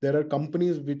 There are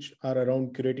companies which are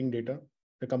around curating data.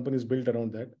 The companies built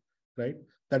around that, right?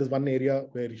 That is one area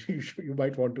where you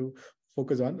might want to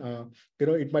focus on.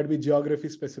 It might be geography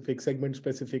specific, segment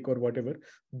specific, or whatever.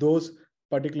 Those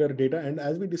particular data, and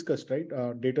as we discussed, right,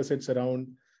 data sets around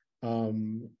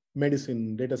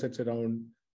medicine, data sets around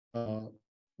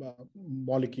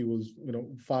molecules,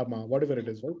 pharma, whatever it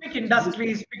is, right? Big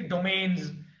industries, big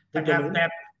domains that have domains.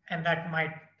 depth,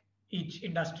 and each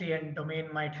industry and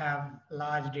domain might have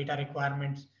large data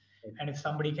requirements. And if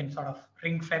somebody can sort of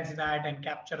ring fence that and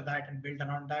capture that and build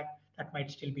around that, that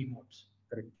might still be moats.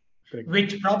 Correct.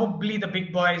 Which probably the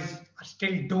big boys are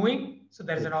still doing. So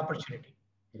there's an opportunity.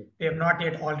 They have not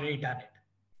yet already done it.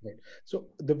 Right. So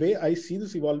the way I see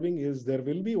this evolving is there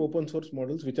will be open source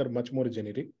models which are much more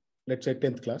generic, let's say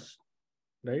 10th class,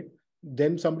 right?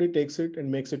 Then somebody takes it and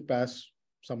makes it pass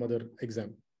some other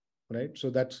exam, right? So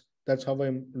that's how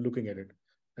I'm looking at it,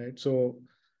 right? So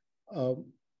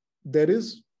there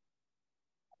is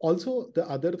also the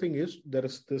other thing is there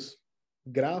is this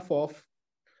graph of,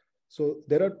 so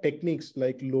there are techniques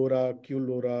like LoRa,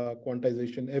 QLoRa,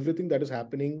 quantization, everything that is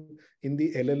happening in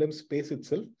the LLM space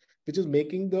itself, which is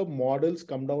making the models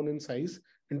come down in size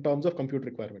in terms of compute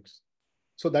requirements.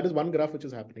 So that is one graph which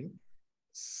is happening.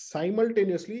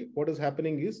 Simultaneously, what is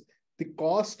happening is the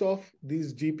cost of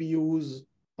these GPUs,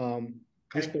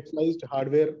 this specialized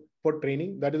hardware for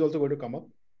training, that is also going to come up,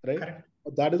 right? Correct.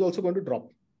 That is also going to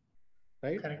drop,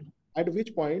 right? Correct. At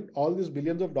which point, all these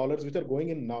billions of dollars which are going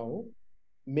in now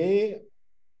may...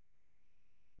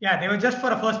 Yeah, they were just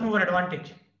for a first mover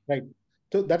advantage. Right.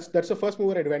 So that's a first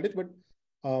mover advantage, but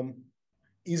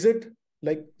is it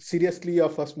like seriously a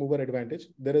first mover advantage?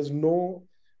 There is no...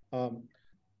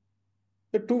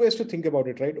 There are two ways to think about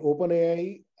it, right?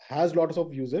 OpenAI has lots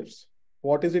of users.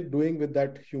 What is it doing with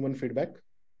that human feedback?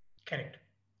 Correct.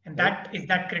 And is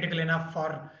that critical enough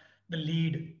for the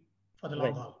lead for the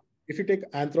long haul? If you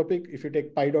take Anthropic, if you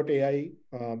take Pi.ai,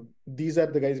 these are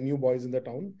the guys, new boys in the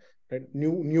town, right?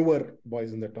 Newer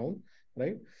boys in the town,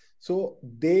 right? So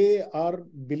they are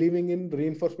believing in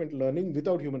reinforcement learning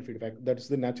without human feedback. That's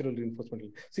the natural reinforcement.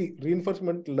 See,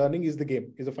 reinforcement learning is the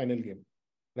game, is a final game,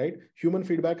 right? Human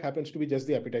feedback happens to be just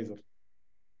the appetizer.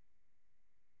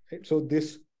 Right? So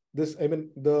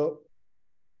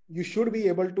you should be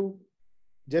able to,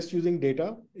 just using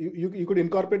data, you could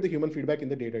incorporate the human feedback in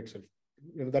the data itself.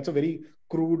 That's a very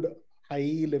crude,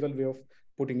 high level way of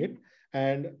putting it.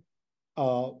 And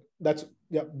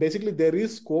basically there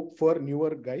is scope for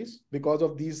newer guys because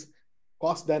of these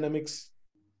cost dynamics,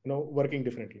 working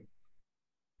differently.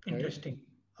 Interesting.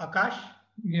 Right? Akash?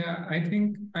 Yeah, I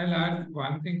think I'll add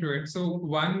one thing to it. So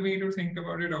one way to think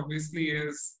about it obviously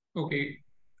is, okay,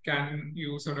 can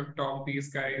you sort of top these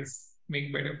guys,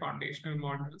 make better foundational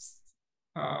models?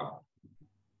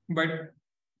 But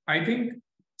I think,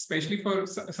 especially for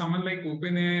someone like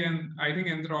OpenAI, and I think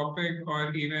Anthropic,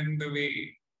 or even the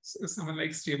way someone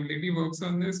like Stability works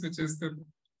on this, which is the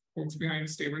folks behind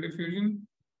Stable Diffusion,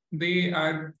 they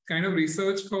are kind of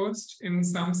research first in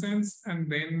some sense,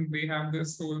 and then they have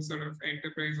this whole sort of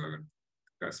enterprise or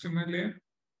customer layer.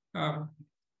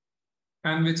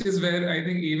 And which is where I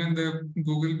think even the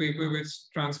Google paper,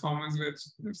 which Transformers,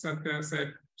 which Satya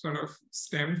said, sort of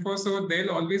stemmed for. So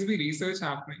there'll always be research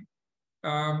happening.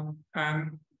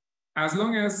 And as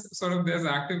long as sort of there's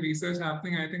active research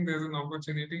happening, I think there's an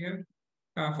opportunity here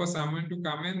for someone to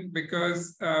come in,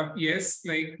 because yes,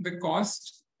 like the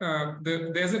cost,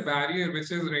 there's a barrier,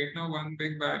 which is right now one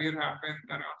big barrier happened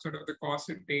around sort of the cost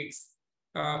it takes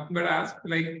But as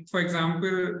like, for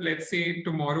example, let's say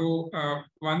tomorrow,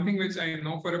 one thing which I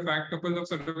know for a fact, couple of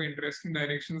sort of interesting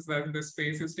directions that this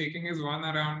space is taking is one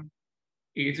around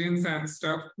agents and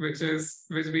stuff, which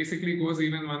basically goes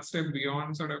even one step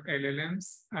beyond sort of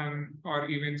LLMs and or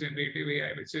even generative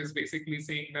AI, which is basically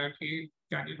saying that, hey,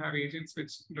 can you have agents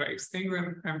which drives things?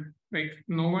 And like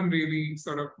no one really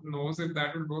sort of knows if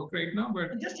that will work right now.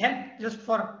 But just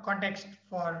for context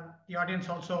for the audience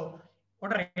also,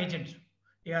 what are agents?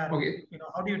 Yeah, okay,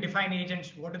 how do you define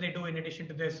agents? What do they do in addition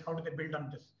to this? How do they build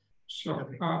on this?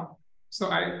 sure. So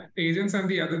agents, and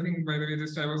the other thing, by the way,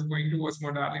 just I was going towards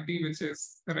modality, which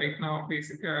is right now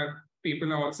basically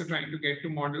people are also trying to get to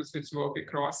models which work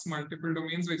across multiple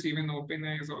domains, which even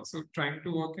OpenAI is also trying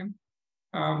to work in.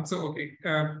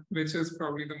 Which is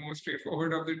probably the most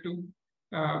straightforward of the two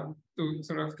to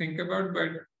sort of think about.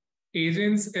 But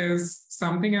agents is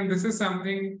something, and this is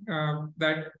something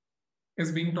that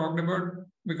is being talked about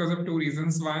because of two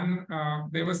reasons. One,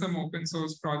 there were some open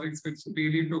source projects which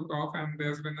really took off, and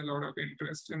there's been a lot of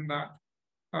interest in that.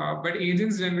 But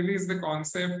agents generally is the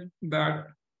concept that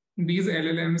these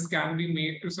LLMs can be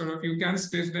made to sort of, you can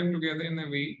stitch them together in a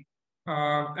way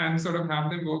and sort of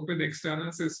have them work with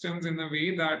external systems in a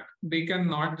way that they can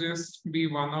not just be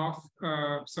one-off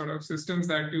sort of systems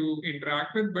that you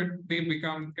interact with, but they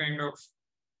become kind of,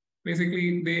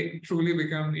 basically they truly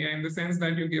become AI in the sense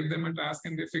that you give them a task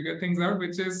and they figure things out,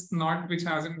 which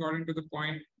hasn't gotten to the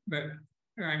point that,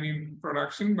 I mean,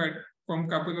 production, but from a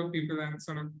couple of people and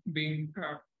sort of being,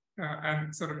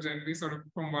 and sort of generally sort of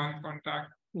from one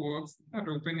contact who works at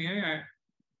OpenAI, I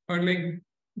heard like,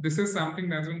 this is something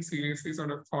that's been seriously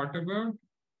sort of thought about.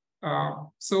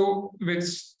 So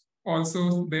which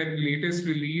also their latest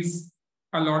release,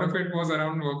 a lot of it was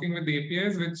around working with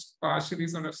APIs, which partially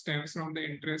sort of stems from the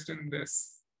interest in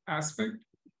this aspect.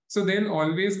 So there'll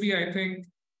always be, I think,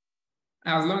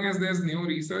 as long as there's new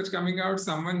research coming out,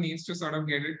 someone needs to sort of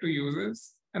get it to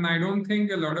users. And I don't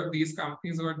think a lot of these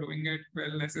companies who are doing it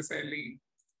will necessarily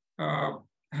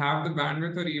have the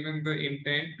bandwidth or even the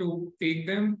intent to take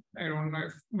them. I don't know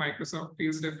if Microsoft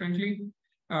feels differently,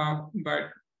 but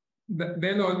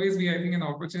there'll always be, I think, an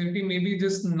opportunity, maybe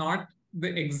just not the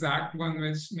exact one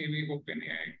which maybe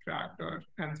OpenAI cracked or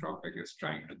Anthropic is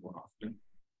trying to go after.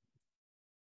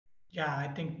 Yeah, I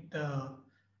think the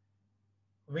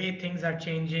way things are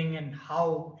changing and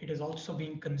how it is also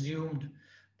being consumed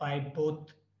by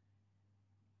both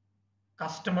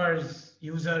customers,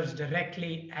 users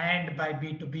directly, and by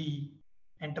B2B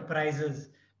enterprises,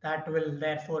 that will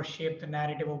therefore shape the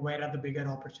narrative of where are the bigger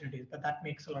opportunities. But that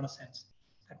makes a lot of sense.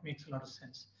 That makes a lot of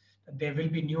sense. That there will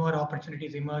be newer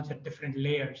opportunities emerge at different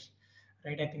layers,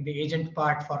 right? I think the agent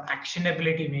part for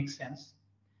actionability makes sense.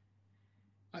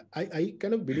 I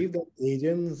kind of believe that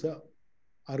agents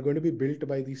are going to be built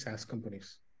by the SaaS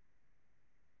companies,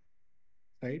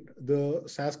 right? The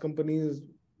SaaS companies,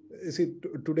 see,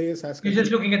 today SaaS companies, You're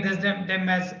just looking at them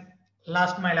as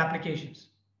last mile applications.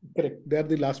 Correct. They are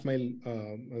the last mile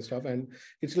stuff, and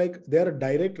it's like they are a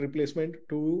direct replacement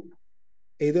to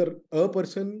either a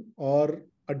person or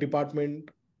a department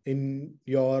in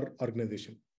your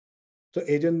organization. So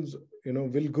agents,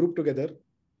 will group together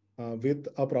with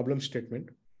a problem statement,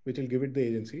 which will give it the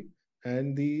agency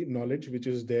and the knowledge which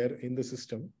is there in the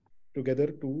system together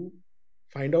to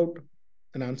find out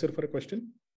an answer for a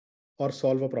question or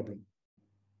solve a problem.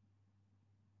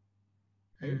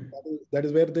 Right? That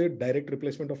is where the direct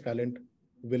replacement of talent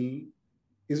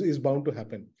is bound to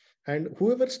happen. And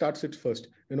whoever starts it first,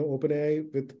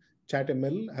 OpenAI with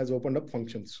ChatML has opened up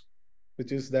functions,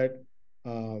 which is that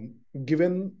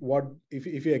given what,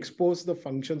 if you expose the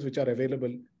functions which are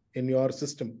available in your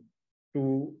system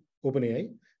to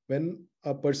OpenAI, when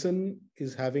a person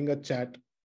is having a chat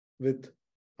with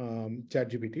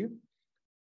ChatGPT,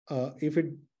 if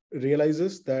it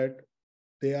realizes that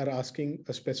they are asking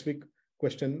a specific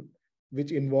question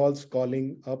which involves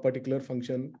calling a particular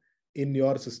function in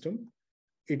your system,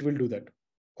 it will do that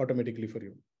automatically for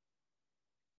you,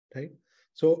 right?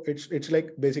 So it's like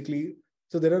basically,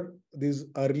 so there are these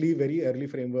very early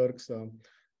frameworks.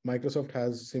 Microsoft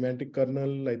has semantic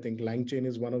kernel. I think LangChain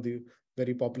is one of the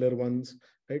very popular ones,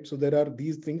 right? So there are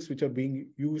these things which are being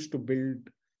used to build.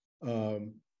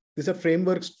 These are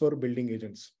frameworks for building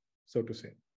agents, so to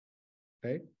say,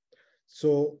 right?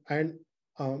 So, and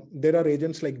there are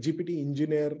agents like GPT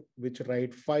Engineer, which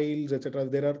write files, etc.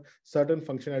 There are certain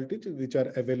functionalities which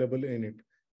are available in it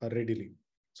readily.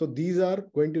 So these are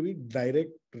going to be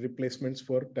direct replacements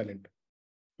for talent.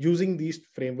 Using these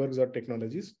frameworks or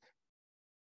technologies,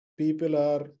 people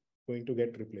are going to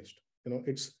get replaced.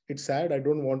 It's sad. I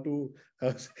don't want to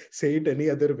say it any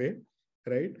other way,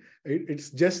 right? It's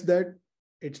just that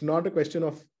it's not a question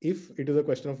of if, it is a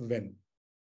question of when.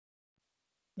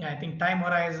 Yeah, I think time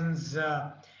horizons,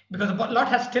 because a lot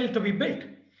has still to be built,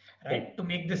 right? Right. To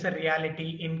make this a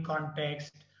reality in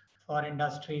context for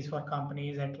industries, for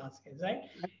companies at large scale, right?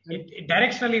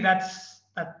 Directionally,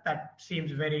 that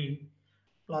seems very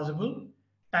plausible.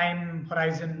 Time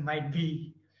horizon might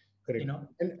be, Correct. you know,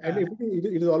 And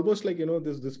it is almost like,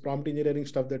 this prompt engineering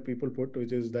stuff that people put,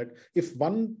 which is that if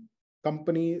one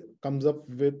company comes up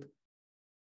with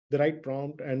the right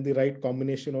prompt and the right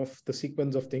combination of the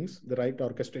sequence of things, the right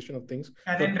orchestration of things,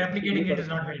 and then replicating it is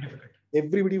not very difficult.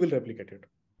 everybody will replicate it.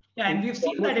 Yeah, and we've It's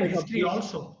seen that almost in like a history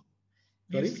also.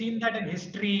 We've Sorry? seen that in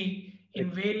history, in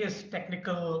Right. various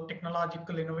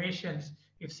technological innovations.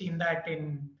 We've seen that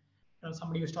in,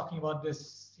 somebody was talking about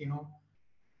this,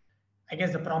 I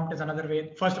guess the prompt is another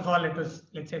way. First of all, it was,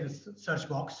 let's say, the search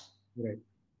box Right.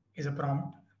 is a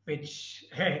prompt, which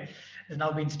has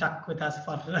now been stuck with us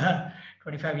for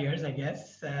 25 years, I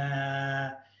guess.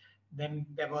 Then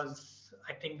there was,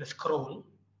 I think, the scroll,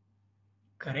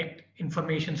 correct?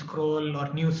 Information scroll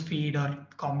or news feed or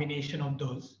combination of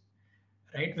those,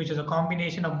 right? Which is a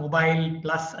combination of mobile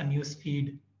plus a news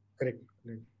feed Correct.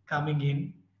 Right. coming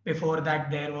in. Before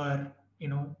that, there were,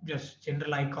 just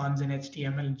general icons in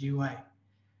HTML and GUI.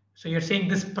 So you're saying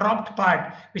this prompt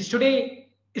part, which today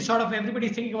is sort of everybody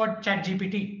thinking about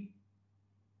ChatGPT,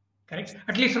 correct?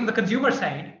 At least from the consumer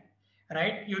side,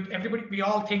 right? We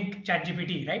all think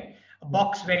ChatGPT, right? A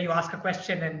box where you ask a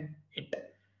question and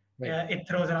it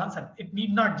throws an answer. It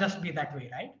need not just be that way,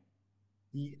 right?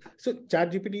 So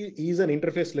ChatGPT is an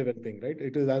interface level thing, right?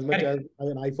 It is as much as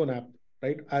an iPhone app,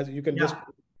 right? As you can just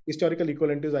historical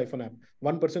equivalent is iPhone app.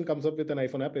 One person comes up with an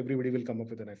iPhone app, everybody will come up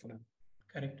with an iPhone app.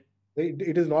 Correct.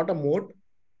 It is not a mode.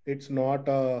 It's not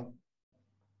a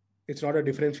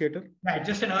differentiator. Right,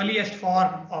 just an earliest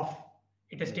form of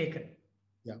it is taken.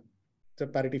 Yeah, it's a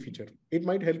parity feature. It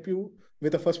might help you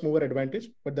with a first mover advantage,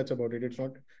 but that's about it.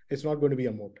 It's not going to be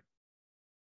a mode.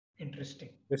 Interesting.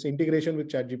 This integration with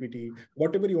ChatGPT,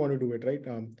 whatever you want to do it, right?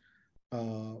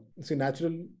 See,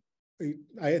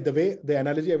 the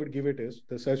analogy I would give it is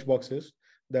the search box is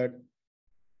that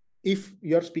if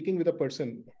you're speaking with a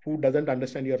person who doesn't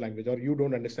understand your language or you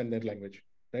don't understand their language,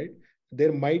 right?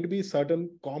 There might be certain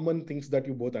common things that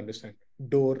you both understand.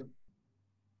 Door,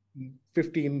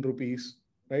 15 rupees,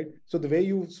 right? So the way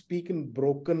you speak in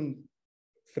broken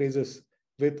phrases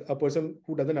with a person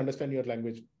who doesn't understand your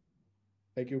language,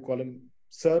 like you call him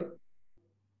sir,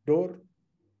 door,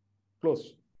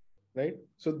 close, right?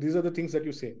 So these are the things that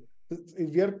you say.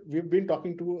 We've been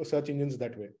talking to search engines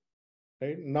that way,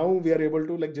 right? Now we are able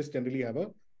to just generally have a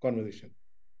conversation.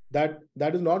 That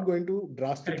is not going to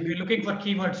drastically. We're looking for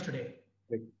keywords today.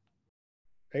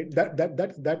 Right.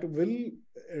 That will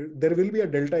there will be a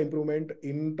delta improvement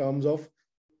in terms of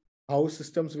how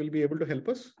systems will be able to help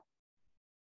us,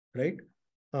 right?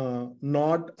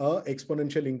 Not a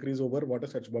exponential increase over what a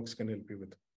search box can help you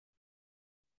with.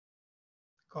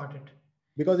 Got it.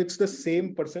 Because it's the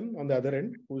same person on the other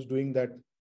end who's doing that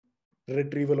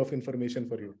retrieval of information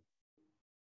for you.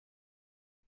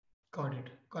 Got it.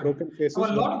 So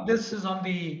a lot of this is on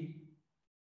the,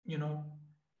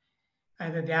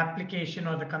 either the application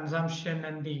or the consumption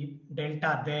and the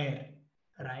delta there,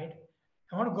 right?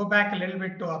 I want to go back a little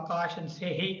bit to Akash and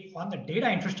say, hey, on the data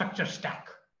infrastructure stack,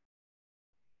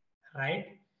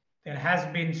 right? There has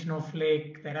been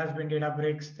Snowflake, there has been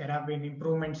Databricks, there have been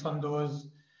improvements on those,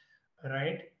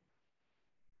 right?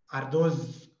 Are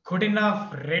those good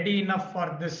enough, ready enough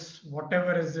for this,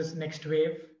 whatever is this next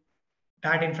wave?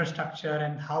 That infrastructure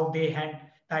and how they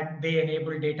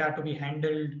enable data to be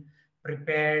handled,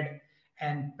 prepared,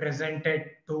 and presented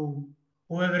to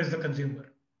whoever is the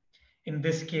consumer. In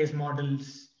this case,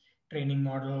 models, training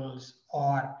models,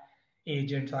 or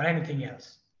agents, or anything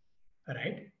else,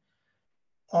 right?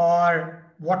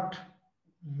 Or what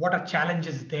are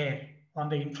challenges there on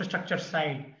the infrastructure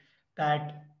side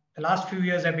that the last few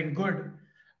years have been good,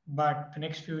 but the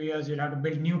next few years you'll have to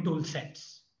build new tool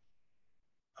sets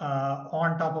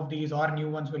on top of these, or new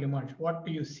ones will emerge. What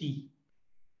do you see,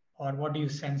 or what do you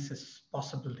sense is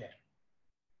possible there,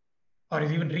 or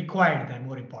is even required there,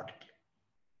 more importantly?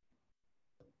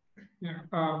 Yeah.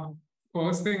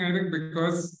 First thing, I think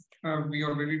because we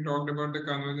already talked about the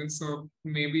convergence, so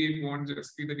maybe it won't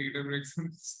just be the Databricks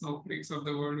and Snowflakes of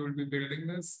the world will be building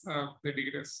this. The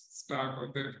data stack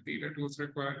or the data tools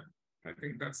required, I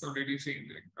think that's already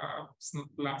changing.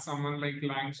 Someone like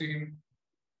LangChain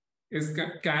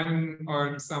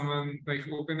or someone like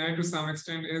OpenAI to some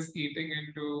extent is eating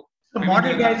into. The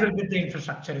model guys will build the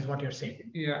infrastructure, is what you're saying.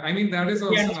 Yeah, I mean that is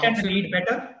also. You understand the need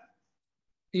better.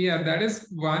 Yeah, that is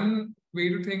one way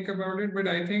to think about it. But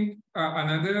I think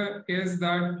another is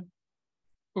that,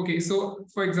 okay, so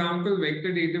for example,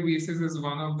 vector databases is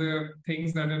one of the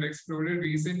things that have exploded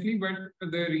recently. But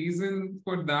the reason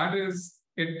for that is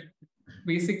it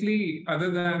basically,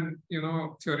 other than,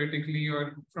 theoretically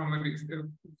or from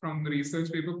the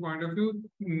research paper point of view,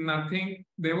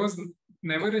 there was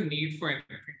never a need for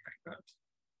anything like that.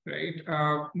 Right?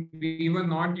 We were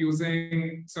not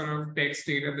using sort of text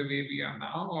data the way we are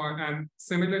now, and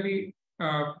similarly,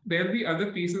 there'll be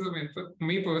other pieces of info.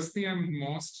 Me personally, I'm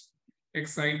most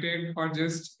excited, or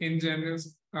just in general,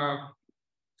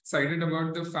 excited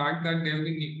about the fact that there'll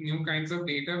be new kinds of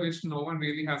data which no one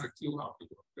really has a clue how to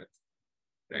work with.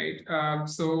 Right.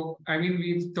 So, I mean,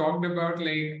 we've talked about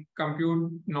like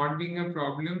compute not being a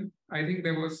problem. I think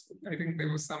there was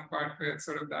some part where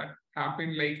sort of that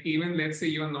happened. Like even let's say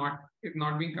it's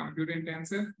not being compute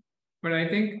intensive, but I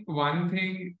think one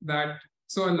thing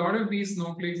so a lot of these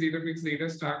Snowflake, Databricks data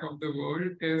stack of the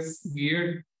world is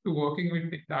geared to working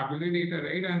with tabular data,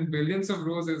 right? And billions of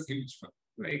rows is huge,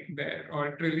 like there,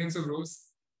 or trillions of rows.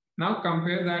 Now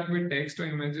compare that with text or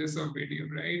images or video,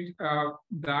 right?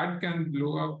 That can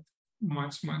blow up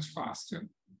much, much faster.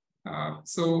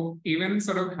 So even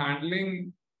sort of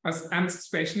handling us, and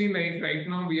especially like right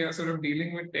now, we are sort of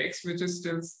dealing with text, which is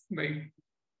still like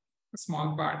a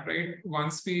small part, right?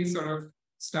 Once we sort of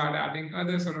start adding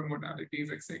other sort of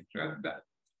modalities, etc.,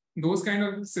 those kind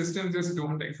of systems just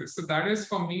don't exist. So that is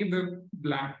for me the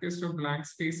blankest of blank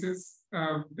spaces,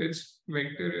 which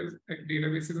vector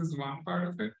databases is one part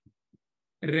of it.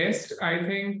 Rest, I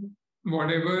think,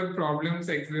 whatever problems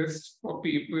exist for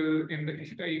people in the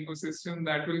data ecosystem,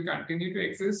 that will continue to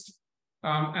exist.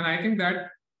 And I think that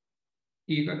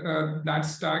even that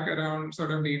stack around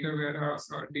sort of data warehouse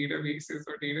or databases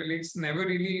or data lakes never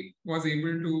really was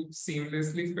able to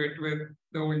seamlessly fit with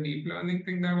the whole deep learning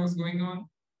thing that was going on.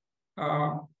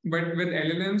 But with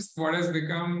LLMs, what has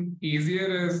become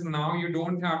easier is now you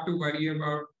don't have to worry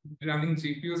about running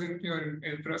GPUs into your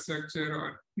infrastructure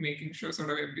or making sure sort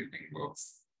of everything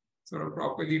works sort of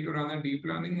properly to run a deep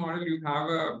learning model. You have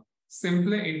a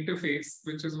simpler interface,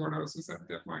 which is what also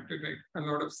Satya pointed, like a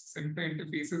lot of simpler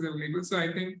interfaces available. So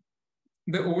I think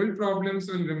the old problems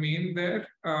will remain there,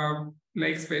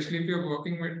 like especially if you're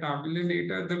working with tabular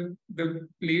data, the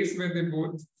place where they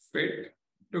both fit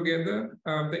together,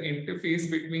 the interface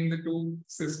between the two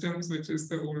systems, which is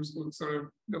the old school sort of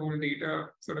the whole data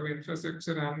sort of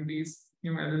infrastructure and these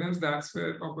new LLMs, that's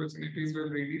where opportunities will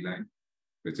really lie,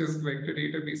 which is vector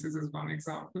databases is one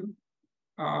example.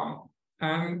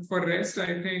 And for rest,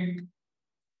 I think,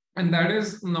 and that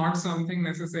is not something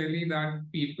necessarily that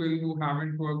people who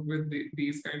haven't worked with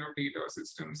these kind of data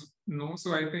systems know.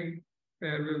 So I think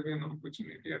there will be an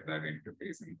opportunity at that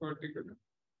interface in particular.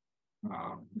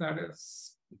 That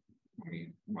is, I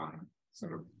mean, one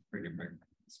sort of pretty big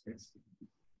space.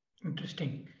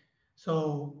 Interesting.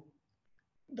 So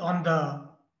on the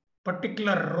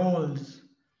particular roles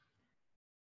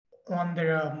on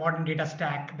the modern data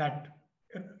stack that,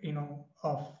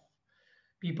 of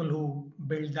people who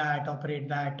build that, operate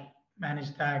that,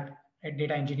 manage that, right?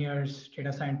 Data engineers,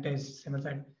 data scientists, similar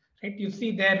side, right? You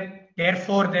see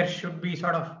therefore there should be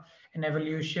sort of an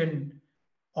evolution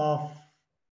of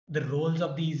the roles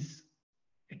of these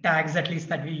tags, at least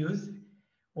that we use.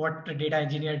 What a data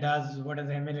engineer does, what an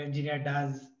ML engineer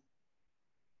does,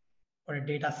 what a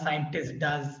data scientist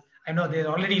does. I know they're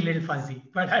already a little fuzzy,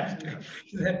 but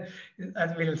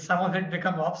will some of it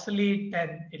become obsolete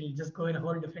and it'll just go in a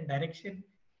whole different direction?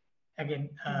 Again,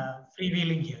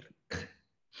 freewheeling here.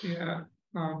 Yeah,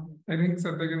 I think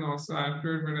Satya can also add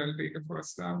to it, but I'll take a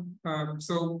first stab.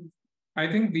 So I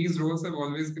think these roles have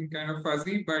always been kind of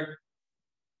fuzzy, but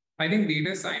I think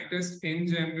data scientist in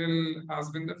general has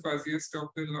been the fuzziest of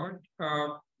the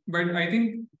lot. But I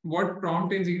think what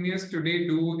prompt engineers today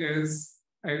do is,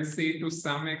 I'll say to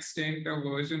some extent, a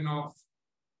version of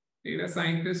data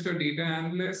scientist or data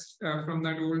analyst from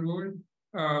that old world,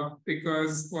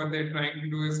 because what they're trying to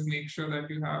do is make sure that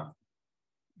you have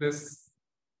this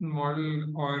model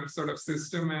or sort of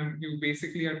system, and you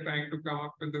basically are trying to come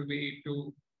up with a way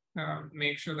to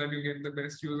make sure that you get the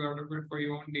best use out of it for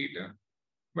your own data.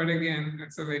 But again,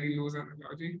 it's a very loose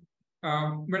analogy.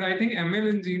 But I think ML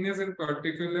engineers in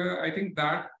particular, I think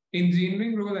that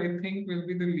engineering role, I think, will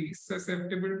be the least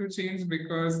susceptible to change,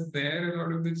 because there a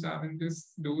lot of the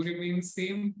challenges do remain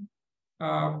same.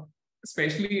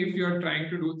 Especially if you're trying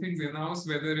to do things in-house,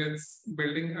 whether it's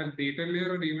building a data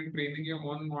layer or even training your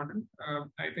own model.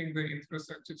 I think the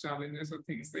infrastructure challenges or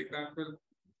things like that will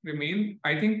remain.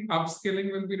 I think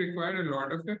upskilling will be required, a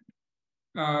lot of it.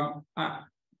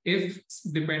 If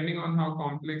depending on how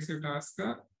complex your tasks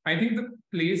are. I think the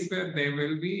place where there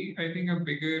will be, I think, a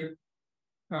bigger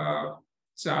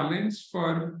challenge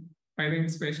for, I think,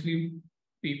 especially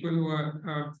people who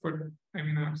are,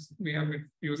 we have been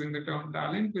using the term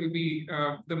talent, will be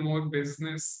the more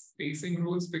business facing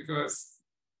roles, because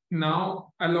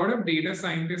now a lot of data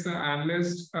scientists or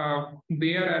analysts,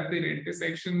 they are at the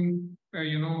intersection,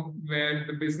 where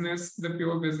the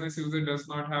pure business user does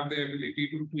not have the ability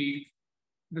to tweak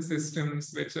the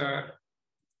systems which are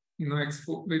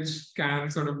which can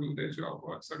sort of do their job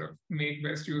or sort of make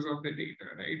best use of the data,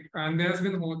 right? And there's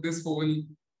been this whole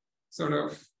sort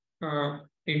of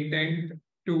intent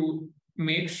to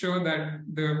make sure that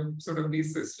the sort of the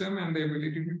system and the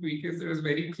ability to tweak is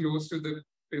very close to the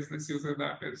business user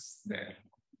that is there.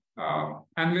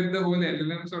 And with the whole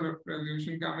LLM sort of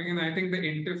revolution coming in, I think the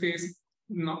interface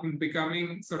not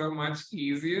becoming sort of much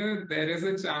easier, there is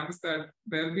a chance that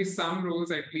there'll be some roles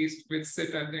at least which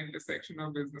sit at the intersection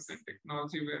of business and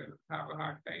technology will have a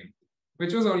hard time,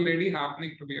 which was already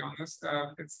happening, to be honest.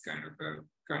 It's kind of a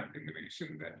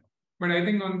continuation there. But I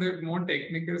think on the more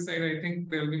technical side, I think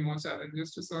there'll be more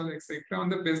challenges to solve, etc. On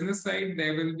the business side,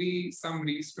 there will be some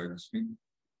restructuring.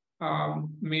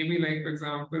 Maybe, like, for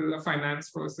example, a finance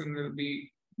person will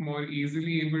be more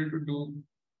easily able to do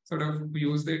sort of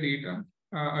use their data.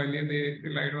 Earlier, they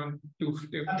relied on two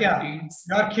different teams.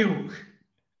 Your cue.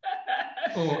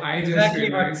 Oh, I just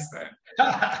realized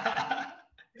that.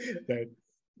 Right.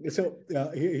 So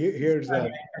here's I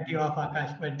cut you off,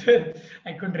 Akash, but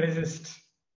I couldn't resist.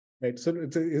 Right. So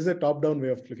it's a top-down way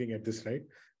of looking at this, right?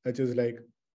 Which is like,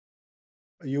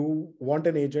 you want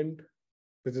an agent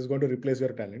which is going to replace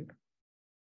your talent,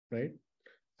 right?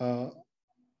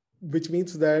 Which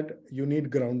means that you need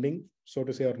grounding, so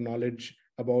to say, or knowledge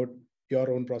about your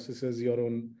own processes, your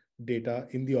own data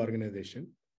in the organization,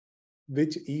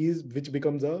 which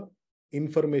becomes a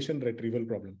information retrieval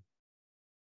problem.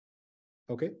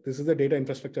 Okay, this is the data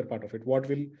infrastructure part of it. What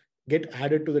will get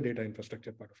added to the data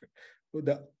infrastructure part of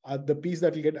it? The piece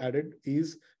that will get added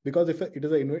is, because if it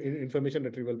is an information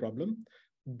retrieval problem,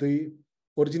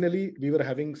 originally we were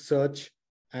having search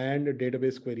and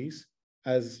database queries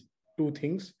as two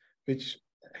things which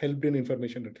helped in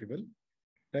information retrieval,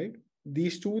 right?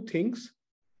 These two things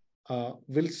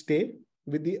will stay,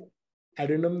 with the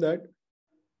addendum that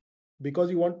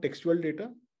because you want textual data,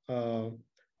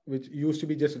 which used to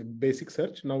be just basic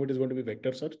search, now it is going to be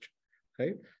vector search,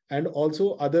 right? And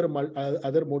also other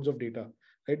modes of data,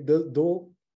 right? Though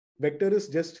vector is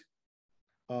just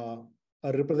a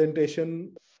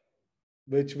representation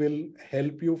which will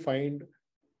help you find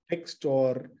text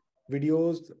or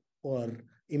videos or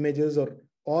images or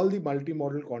all the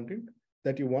multimodal content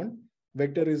that you want.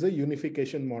 Vector is a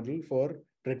unification model for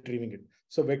retrieving it.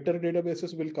 So vector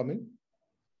databases will come in,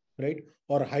 right?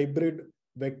 Or hybrid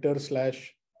vector /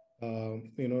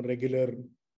 regular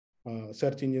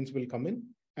search engines will come in,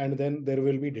 and then there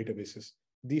will be databases.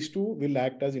 These two will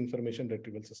act as information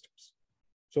retrieval systems.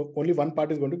 So only one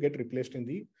part is going to get replaced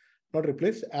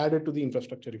added to the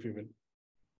infrastructure, if you will,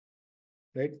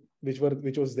 right? Which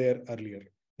was there earlier.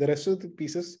 The rest of the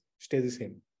pieces stay the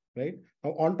same, right?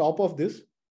 Now, on top of this,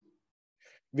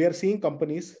 we are seeing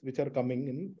companies which are coming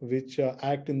in, which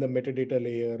act in the metadata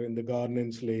layer, in the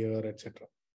governance layer, etc.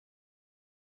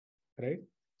 Right?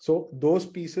 So those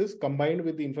pieces combined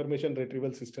with the information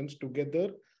retrieval systems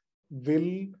together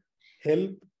will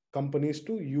help companies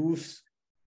to use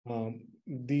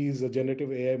these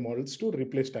generative AI models to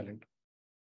replace talent.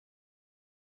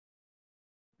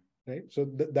 Right? So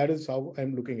that is how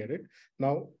I'm looking at it.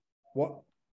 Now,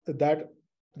 that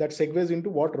segues into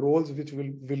what roles which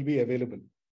will be available.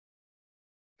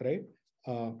 Right?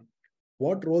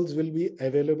 What roles will be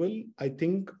available? I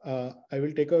think I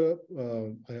will take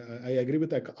I agree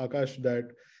with Akash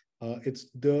that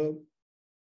it's the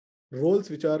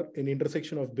roles which are in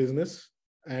intersection of business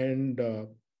and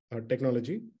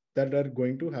technology that are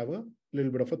going to have a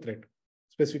little bit of a threat,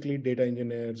 specifically data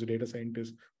engineers, data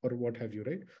scientists, or what have you,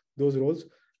 right? Those roles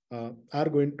are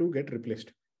going to get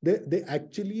replaced. They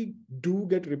actually do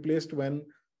get replaced when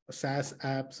SaaS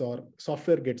apps or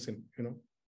software gets in,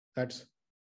 that's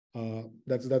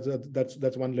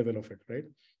one level of it, right?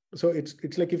 So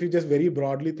it's like, if you just very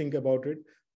broadly think about it,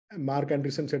 Mark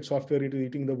Andreessen said software is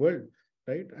eating the world,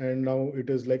 right? And now it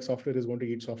is like software is going to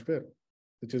eat software,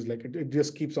 which is like it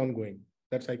just keeps on going.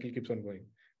 That cycle keeps on going,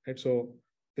 right? So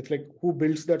it's like, who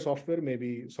builds that software?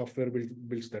 Maybe software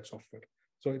builds that software.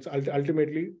 So it's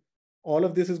ultimately all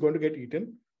of this is going to get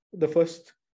eaten. The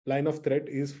first line of threat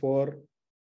is for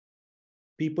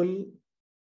people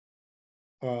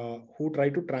who try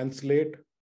to translate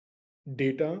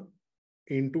data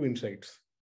into insights,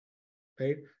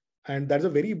 right? And that's a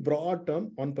very broad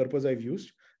term on purpose I've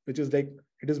used, which is like,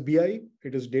 it is BI,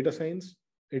 it is data science,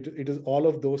 it is all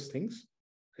of those things,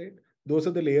 right? Those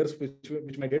are the layers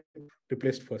which might get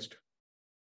replaced first,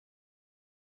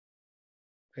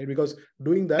 right? Because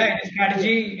doing that, Yeah, it is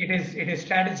strategy. It is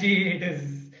strategy. It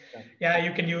is, yeah.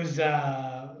 You can use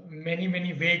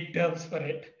many vague terms for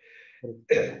it.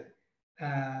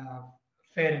 Uh,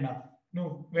 Fair enough.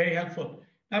 No, very helpful.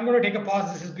 I'm going to take a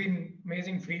pause. This has been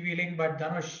amazing freewheeling, but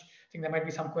Dhanush, I think there might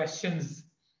be some questions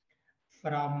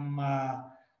from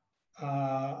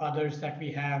others that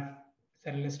we have. Is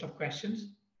there a list of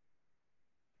questions?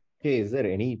 Okay, is there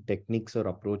any techniques or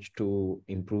approach to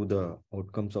improve the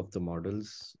outcomes of the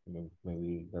models? I mean,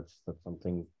 maybe that's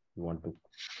something you want to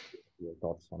your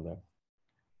thoughts on that.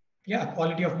 Yeah,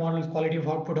 quality of models, quality of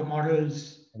output of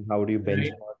models. And how do you Right.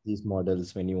 benchmark these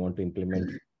models when you want to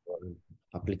implement your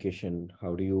application?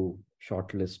 How do you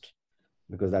shortlist?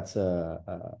 Because that's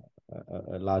a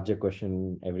larger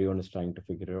question everyone is trying to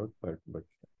figure out. But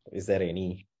is there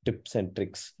any tips and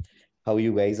tricks? How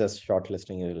you guys are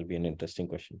shortlisting? It will be an interesting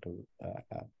question to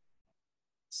have.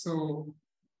 So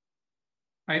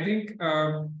I think,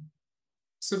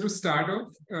 so to start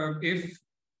off, if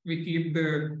we keep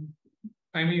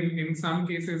I mean, in some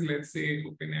cases, let's say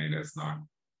OpenAI does not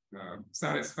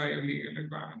satisfy your legal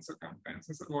requirements or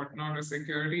compliances or whatnot, or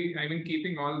security. I mean,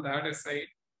 keeping all that aside,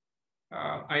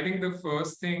 I think the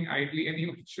first thing ideally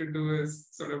anyone should do is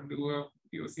sort of do a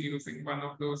POC using one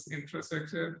of those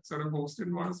infrastructure sort of hosted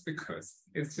models, because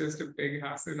it's just a big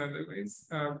hassle otherwise.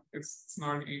 It's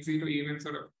not easy to even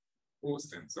sort of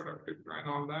host and sort of deploy and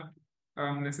all that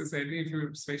necessarily,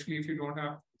 especially if you don't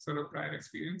have sort of prior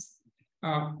experience.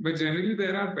 But generally,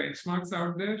 there are benchmarks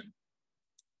out there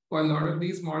for a lot of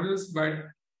these models, but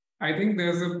I think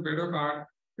there's a bit of art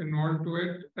involved to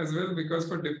it as well, because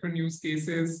for different use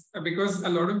cases, because a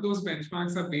lot of those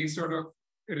benchmarks are based out of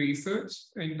research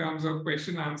in terms of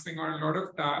question answering, or a lot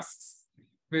of tasks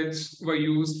which were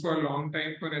used for a long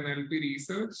time for NLP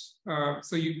research.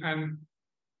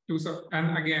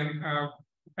 And again,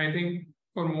 I think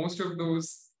for most of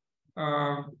those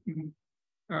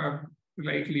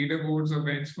like leaderboards or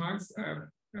benchmarks,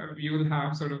 you will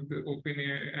have sort of the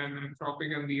OpenAI and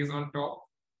Anthropic and these on top.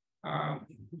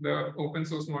 The open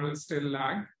source models still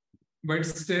lag, but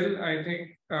still, I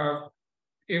think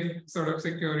if sort of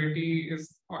security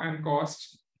is and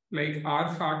cost like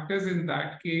are factors in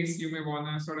that case, you may want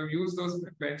to sort of use those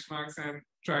benchmarks and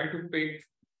try to pick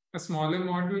a smaller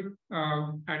model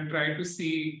and try to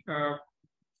see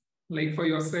like for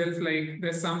yourself, like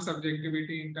there's some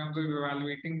subjectivity in terms of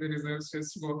evaluating the results,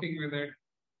 just working with it,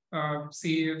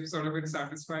 see if sort of it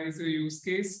satisfies your use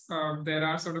case. There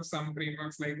are sort of some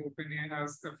frameworks, like OpenAI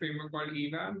has a framework called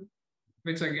eval,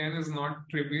 which again is not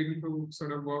trivial to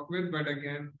sort of work with, but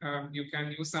again, you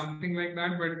can use something like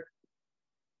that. But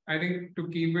I think to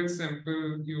keep it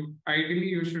simple, ideally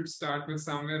you should start with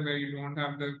somewhere where you don't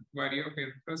have the worry of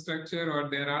infrastructure, or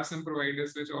there are some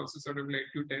providers which also sort of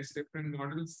let you test different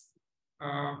models.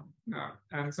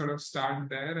 And sort of start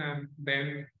there, and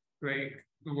then like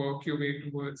work your way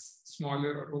towards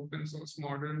smaller or open source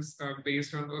models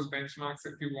based on those benchmarks.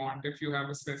 If you want, if you have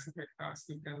a specific task,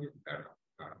 you can look that up.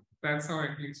 That's how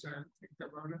at least I think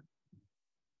about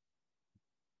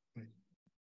it.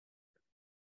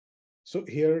 So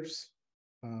here's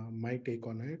my take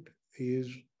on it is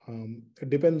it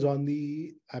depends on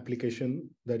the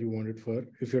application that you want it for.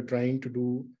 If you're trying to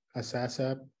do a SaaS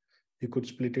app, you could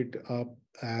split it up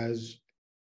as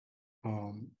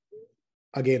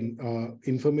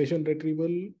information retrieval,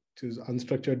 which is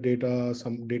unstructured data,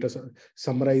 some data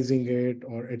summarizing it,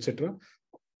 or etc.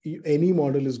 Any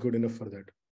model is good enough for that,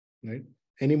 right?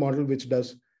 Any model which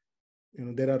does,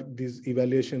 there are these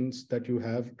evaluations that you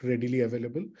have readily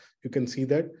available. You can see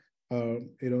that,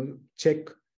 check,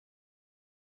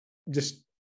 just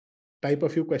type a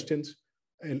few questions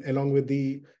along with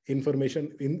the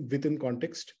information within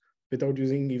context, without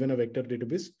using even a vector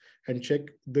database, and check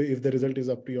if the result is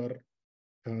up to your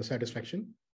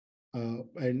satisfaction.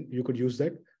 And you could use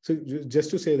that. So just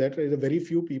to say that there are very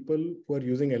few people who are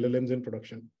using LLMs in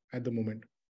production at the moment,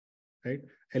 right?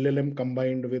 LLM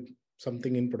combined with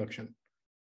something in production.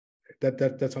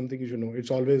 That's something you should know. It's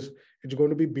going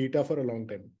to be beta for a long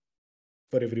time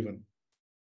for everyone,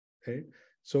 right?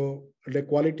 So the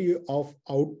quality of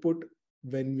output,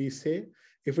 when we say,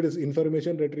 if it is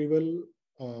information retrieval,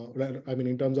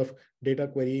 in terms of data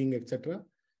querying, etc.,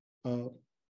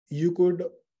 you could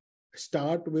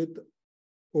start with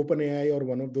OpenAI or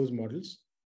one of those models,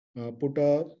 put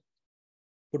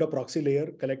a proxy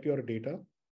layer, collect your data,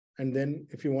 and then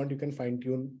if you want, you can fine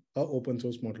tune a open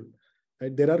source model.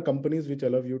 Right? There are companies which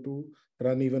allow you to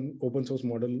run even open source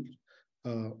model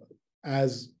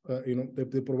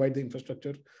they provide the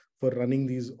infrastructure for running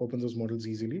these open source models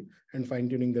easily and fine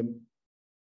tuning them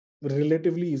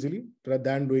relatively easily rather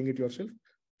than doing it yourself,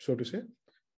 so to say.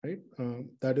 Right?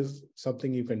 That is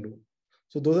something you can do.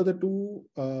 So those are the two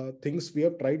things we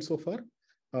have tried so far.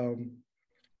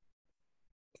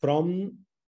 From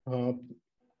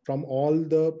all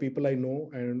the people I know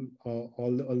and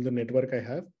all the network I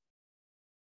have,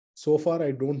 so far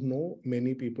I don't know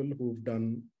many people who've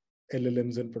done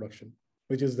LLMs in production,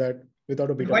 which is that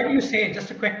without a beta. Why do you say, just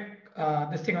a quick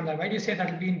this thing on that, why do you say that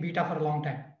it'll be in beta for a long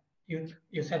time?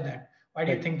 You said that. Why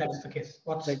do you think that's the case?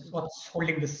 What's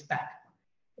holding this back?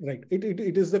 Right.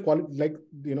 It is the quality, like,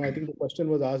 I think the question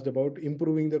was asked about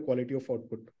improving the quality of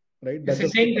output, right? Is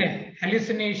it saying the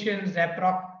hallucinations,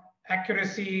 the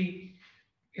accuracy,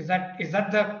 is that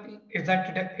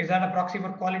a proxy for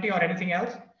quality or anything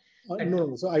else?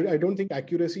 No. So I don't think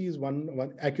accuracy is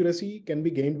one. Accuracy can be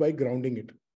gained by grounding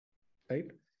it, right?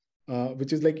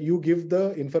 Which is like you give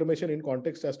the information in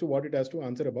context as to what it has to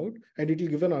answer about, and it will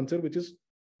give an answer which is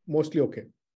mostly okay.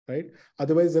 Right?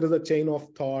 Otherwise, there is a chain of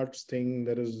thoughts thing.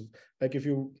 There is like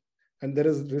there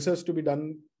is research to be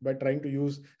done by trying to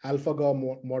use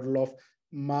AlphaGo model of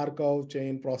Markov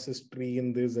chain process tree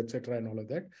in this, etc., and all of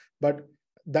that. But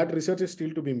that research is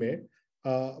still to be made.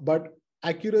 But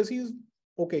accuracy is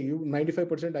okay. You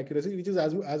 95% accuracy, which is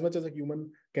as much as a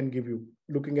human can give you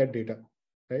looking at data,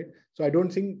 right? So I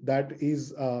don't think that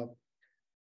is.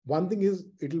 One thing is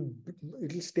it'll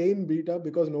stay in beta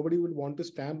because nobody will want to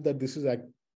stamp that this is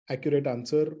accurate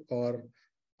answer, or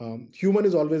human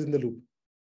is always in the loop,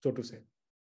 so to say.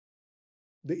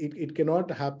 It cannot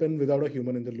happen without a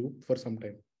human in the loop for some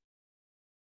time.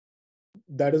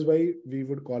 That is why we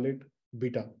would call it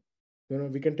beta.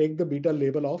 We can take the beta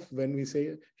label off when we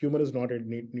say human is not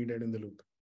needed in the loop.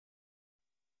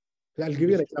 So I'll give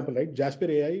you an example, right? Jasper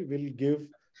AI will give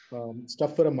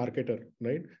stuff for a marketer,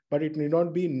 right? But it need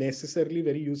not be necessarily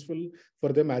very useful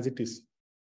for them as it is.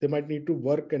 They might need to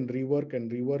work and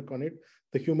rework on it.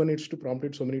 The human needs to prompt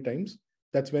it so many times.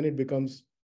 That's when it becomes,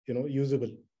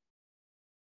 usable.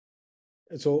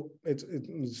 So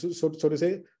so to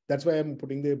say, that's why I'm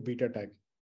putting the beta tag.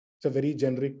 It's a very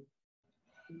generic,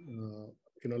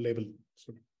 label.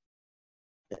 So.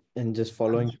 And just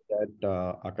following that,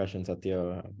 Akash and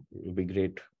Satya, it will be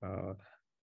great.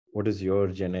 What does your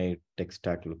GenAI tech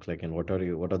stack look like, and what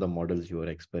are the models you are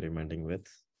experimenting with?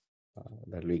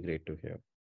 That'll be great to hear.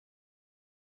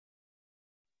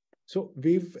 So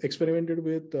we've experimented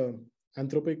with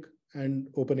Anthropic and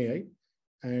OpenAI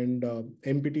and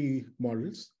MPT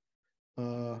models.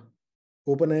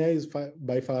 OpenAI is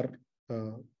by far,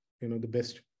 the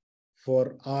best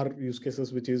for our use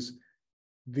cases, which is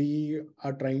we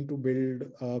are trying to build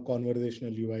a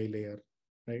conversational UI layer,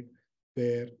 right?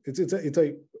 Where it's a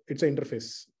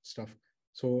interface stuff.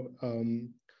 So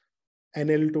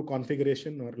NL to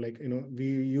configuration, or like,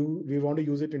 we want to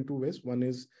use it in two ways. One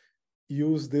is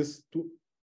use this to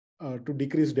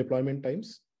decrease deployment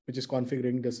times, which is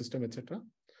configuring the system, etc.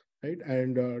 Right?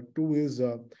 And two is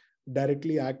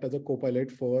directly act as a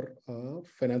co-pilot for a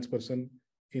finance person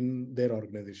in their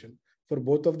organization. For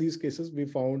both of these cases, we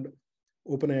found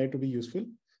OpenAI to be useful.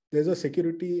 There's a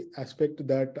security aspect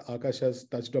that Akash has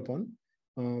touched upon.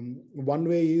 One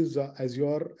way is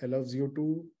Azure allows you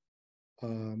to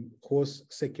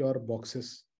host secure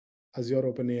boxes. Azure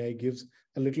OpenAI gives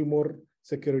a little more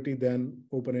security than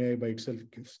OpenAI by itself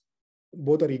gives.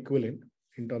 Both are equivalent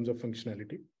in terms of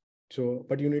functionality. So,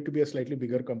 but you need to be a slightly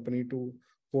bigger company to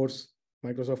force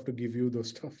Microsoft to give you those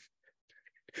stuff.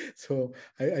 So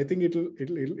I think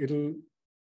it'll.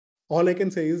 All I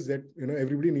can say is that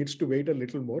everybody needs to wait a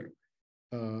little more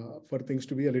for things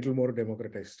to be a little more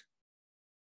democratized.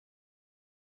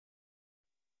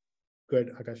 Go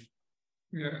ahead, Akash.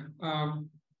 Yeah.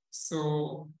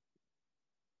 So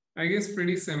I guess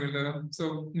pretty similar.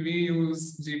 So we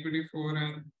use GPT-4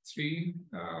 and 3.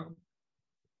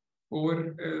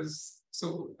 4 is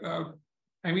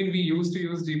we used to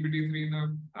use GPT-3 in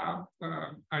the app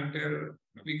until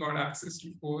we got access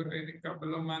to 4, I think, a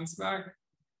couple of months back.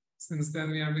 Since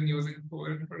then, we have been using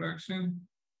 4 in production.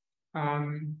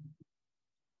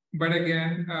 But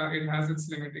again, it has its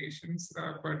limitations,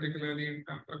 particularly in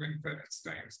terms of inference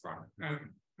times, and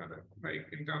like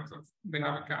in terms of they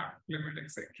have a cap limit,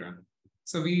 etc.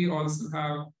 So we also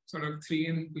have sort of 3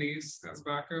 in place as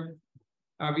backup.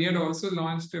 We had also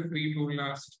launched a free tool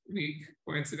last week,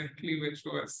 coincidentally, which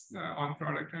was on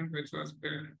product end, which was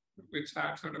built,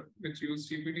 which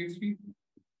used GPT-3.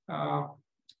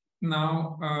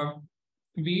 Now,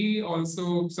 we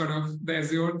also sort of the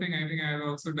Azure thing, I think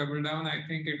I'll also double down. I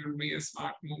think it will be a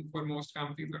smart move for most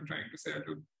companies who are trying to sell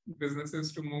to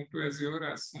businesses to move to Azure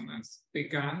as soon as they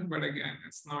can. But again,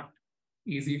 it's not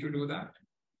easy to do that.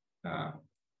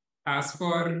 As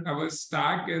for our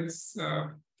stack, it's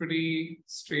pretty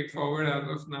straightforward as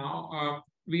of now.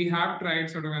 We have tried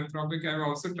sort of Anthropic. I've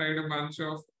also tried a bunch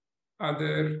of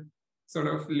other sort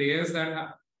of layers that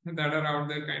are out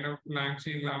there, kind of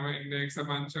LangChain, Llama Index, a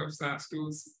bunch of SaaS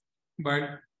tools.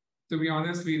 But to be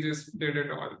honest, we just did it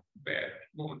all bare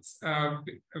bones.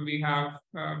 We have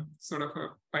sort of a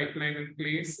pipeline in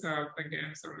place,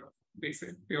 again, sort of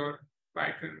basic, pure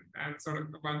Python, and sort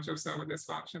of a bunch of serverless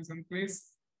functions in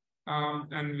place.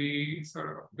 And we sort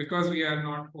of, because we are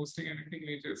not hosting anything,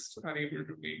 we just are able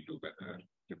to make do with a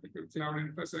typical cloud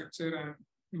infrastructure. And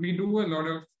we do a lot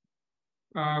of,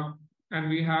 and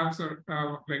we have sort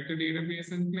of vector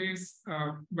database in place.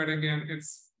 But again,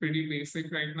 it's pretty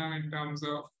basic right now in terms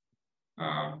of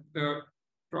the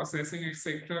processing,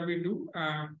 etc. we do.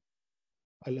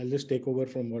 I'll just take over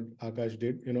from what Akash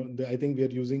did. I think we are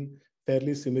using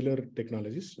fairly similar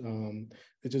technologies,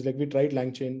 which is like we tried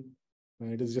LangChain.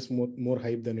 It is just more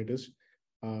hype than it is.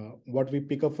 What we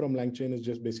pick up from LangChain is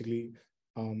just basically,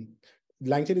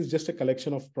 LangChain is just a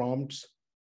collection of prompts.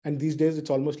 And these days,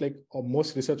 it's almost like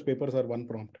most research papers are one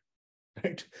prompt,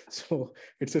 right? So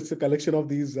it's a collection of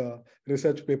these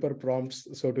research paper prompts,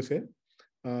 so to say.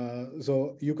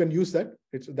 So you can use that.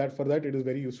 For that, it is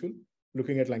very useful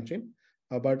looking at LangChain.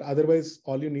 But otherwise,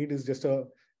 all you need is just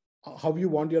how you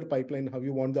want your pipeline, how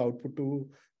you want the output to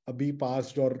be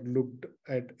parsed or looked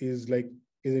at is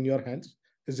in your hands.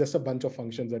 It's just a bunch of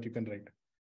functions that you can write,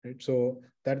 right? So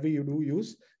that we do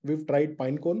use. We've tried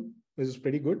Pinecone, which is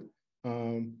pretty good,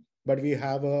 but we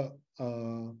have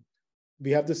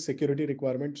this security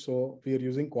requirement, so we are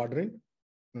using Quadrant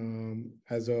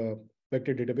as a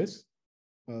vector database.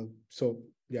 So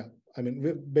yeah, I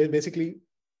mean, basically,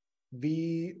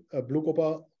 Blue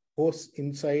Copa hosts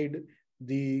inside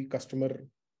the customer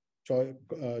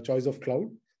choice of cloud.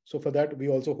 So for that, we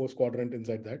also host Quadrant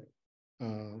inside that.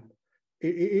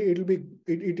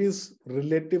 It is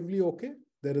relatively okay.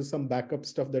 There is some backup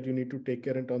stuff that you need to take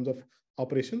care in terms of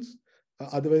operations.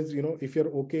 Otherwise, if you're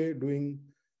okay doing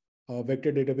a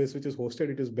vector database which is hosted,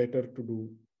 it is better to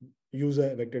use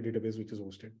a vector database which is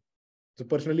hosted. So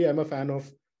personally, I'm a fan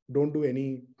of don't do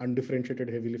any undifferentiated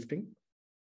heavy lifting.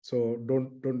 So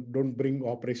don't bring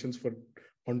operations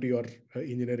onto your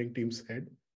engineering team's head.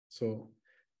 So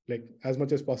like as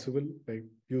much as possible, like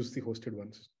use the hosted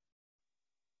ones.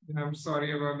 I'm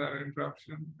sorry about that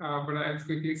interruption, but I'll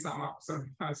quickly sum up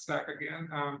our stack again.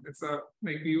 It's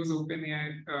we use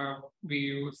OpenAI.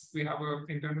 We have an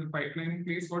internal pipeline in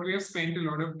place. What we have spent a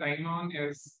lot of time on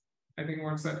is, I think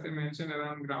what Satya mentioned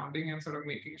around grounding and sort of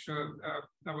making sure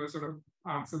our sort of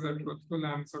answers are truthful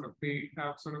and sort of they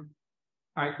have sort of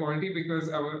high quality, because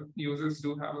our users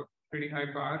do have a pretty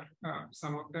high bar,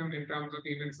 some of them, in terms of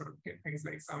even sort of things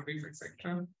like summaries,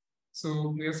 etc. So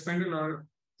we have spent a lot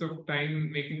of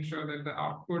time making sure that the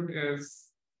output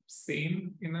is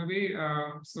same in a way.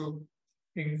 So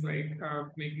things like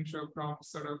making sure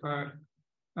prompts sort of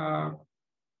are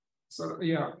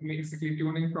basically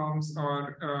tuning prompts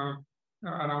or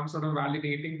around sort of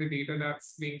validating the data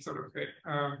that's being sort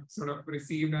of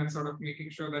received, and sort of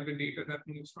making sure that the data that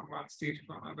moves from one stage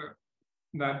to another,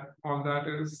 that all that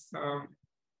is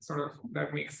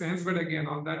that makes sense. But again,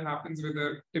 all that happens with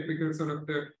the typical sort of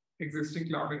the existing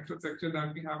cloud infrastructure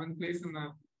that we have in place,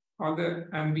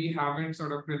 and we haven't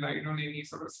sort of relied on any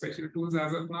sort of special tools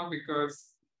as of now,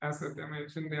 because as Satya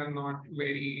mentioned, they are not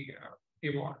very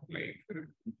evolved. Like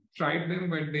tried them,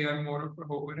 but they are more of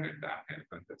a overhead than help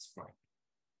at this point.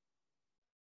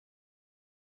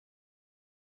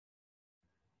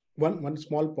 One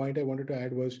small point I wanted to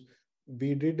add was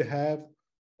we did have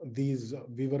these.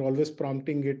 We were always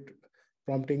prompting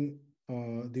the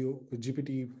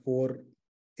GPT-4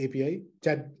 API,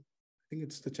 chat. I think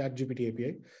it's the Chat GPT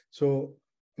API. So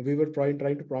we were trying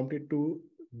to prompt it to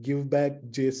give back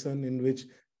JSON in which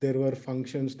there were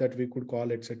functions that we could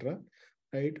call, etc.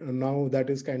 Right? And now that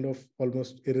is kind of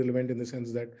almost irrelevant in the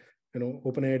sense that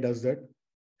OpenAI does that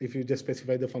if you just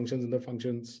specify the functions in the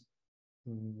functions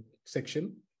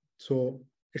section. So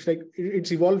it's like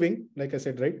it's evolving, like I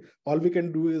said, right? All we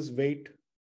can do is wait,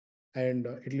 and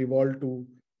it'll evolve to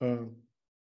a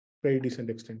very decent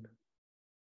extent.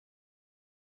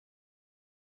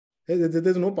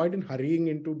 There's no point in hurrying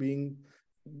into being.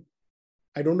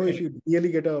 I don't know if you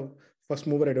really get a first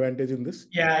mover advantage in this.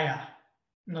 Yeah.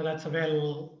 No, that's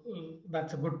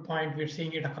a good point. We're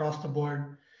seeing it across the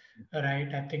board,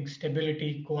 right? I think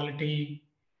stability, quality,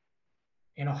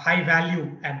 high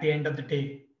value at the end of the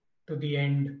day to the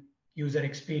end user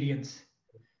experience,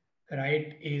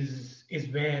 right, is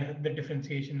where the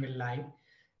differentiation will lie.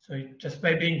 So just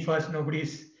by being first,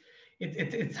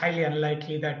 it's highly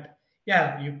unlikely that,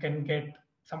 yeah, you can get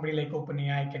somebody like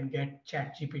OpenAI can get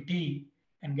ChatGPT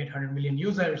and get 100 million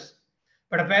users.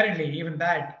 But apparently, even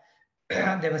that,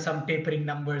 there were some tapering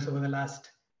numbers over the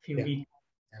last few weeks,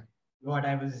 what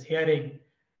I was hearing.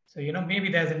 So, maybe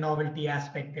there's a novelty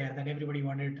aspect there that everybody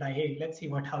wanted to try. Hey, let's see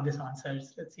how this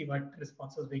answers. Let's see what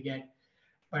responses we get.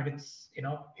 But it's,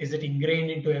 is it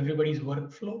ingrained into everybody's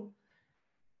workflow?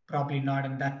 Probably not.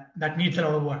 And that needs a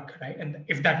lot of work, right? And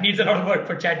if that needs a lot of work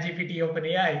for ChatGPT,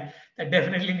 OpenAI, that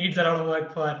definitely needs a lot of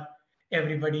work for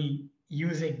everybody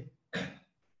using.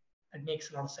 That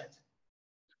makes a lot of sense.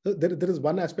 So there is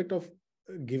one aspect of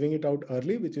giving it out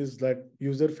early, which is that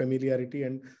user familiarity.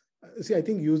 And see, I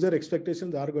think user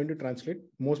expectations are going to translate.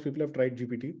 Most people have tried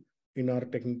GPT in our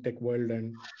tech world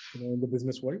and in the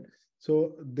business world.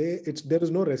 So there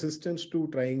is no resistance to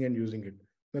trying and using it.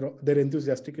 They're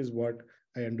enthusiastic is what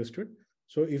I understood.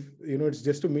 So if it's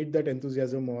just to meet that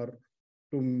enthusiasm or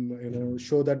to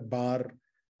show that bar,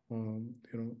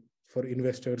 for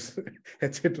investors,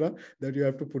 etc., that you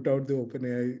have to put out the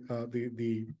OpenAI,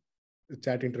 the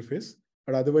chat interface.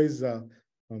 But otherwise, to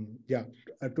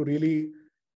really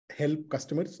help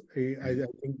customers, I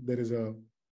think there is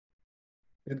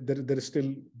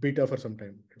still beta for some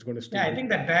time. It's going to still. Yeah, I think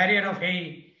that barrier of,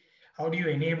 hey, how do you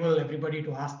enable everybody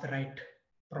to ask the right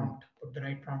prompt, put the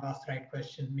right prompt, ask the right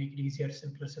question, make it easier,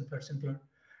 simpler,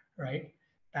 right?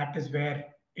 That is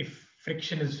where, if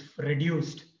friction is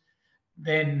reduced,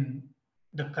 then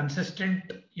the consistent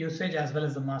usage as well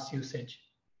as the mass usage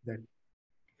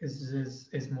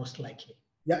is most likely.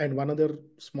 Yeah, and one other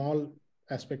small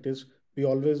aspect is we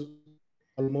always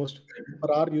almost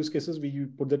for our use cases we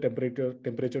put the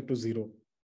temperature to 0.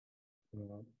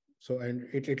 So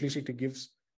and at least it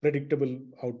gives predictable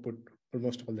output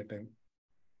almost all the time.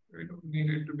 We don't need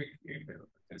it to be creative,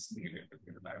 just need it to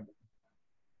be reliable.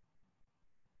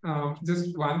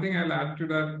 Just one thing I'll add to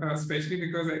that, especially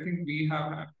because I think we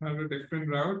have a different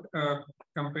route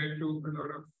compared to a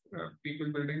lot of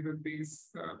people building with these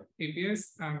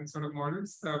APIs and sort of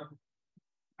models.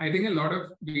 I think a lot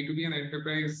of B2B and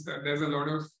enterprise, there's a lot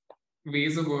of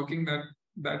ways of working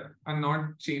that are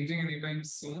not changing anytime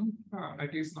soon,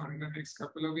 at least not in the next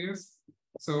couple of years.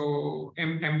 So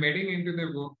embedding into the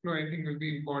workflow, I think, will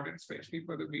be important, especially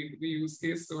for the B2B use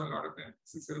case. So a lot of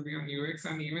emphasis will be on UX.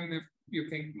 And even if you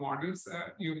think models,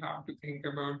 you have to think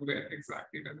about where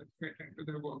exactly does it fit into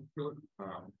the workflow.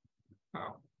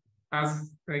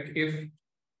 As like if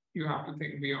you have to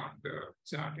think beyond the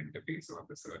chat interface or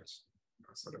the search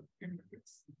sort of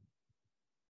interface.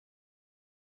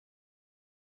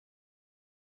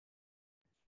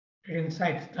 Great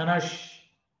insights. Dhanash,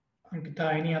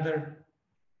 Ankita, any other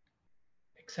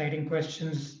exciting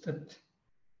questions that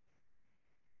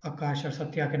Akash or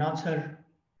Satya can answer,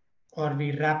 or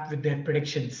we wrap with their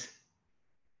predictions?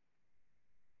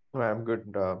 No, I'm good.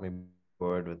 Maybe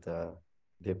forward with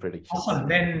their predictions. Awesome.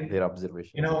 Then their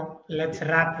observations. Let's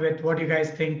wrap with what you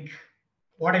guys think.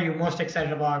 What are you most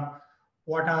excited about?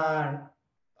 What are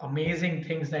amazing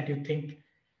things that you think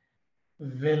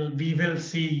we will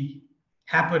see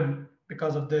happen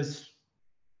because of this?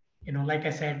 Like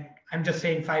I said, I'm just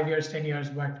saying 5 years, 10 years,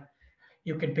 but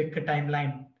you can pick a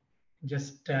timeline,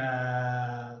 just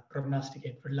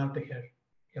prognosticate. Would love to hear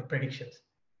your predictions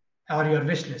or your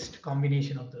wish list,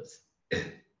 combination of those.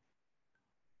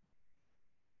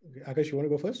 Akash, you want to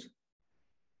go first?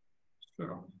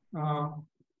 Sure.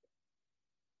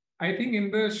 I think in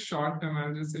the short term,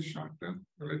 I'll just say short term,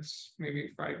 which maybe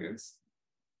 5 years,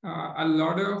 a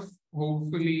lot of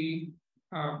hopefully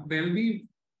there'll be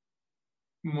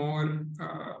more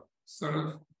sort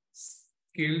of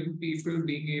skilled people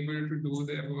being able to do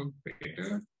their work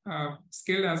better.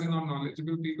 Skilled as in not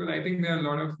knowledgeable people. I think there are a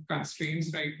lot of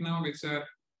constraints right now which are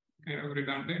kind of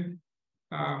redundant,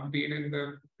 be it in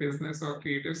the business or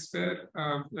creative sphere.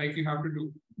 Like you have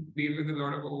to deal with a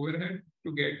lot of overhead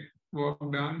to get work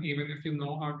done, even if you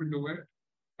know how to do it.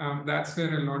 That's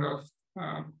where a lot of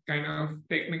kind of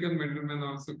technical middlemen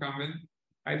also come in.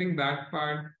 I think that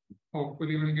part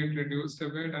hopefully will get reduced a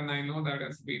bit, and I know that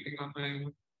is beating on my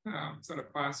sort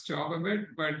of past job a bit,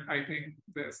 but I think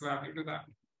there's value to that.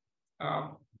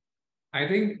 I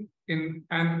think in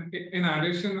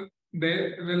addition,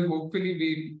 there will hopefully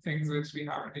be things which we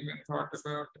haven't even thought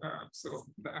about. So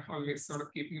that always sort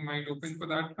of keeping my mind open for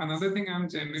that. Another thing I'm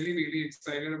generally really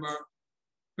excited about,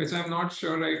 which I'm not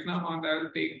sure right now how that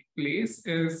will take place,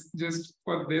 is just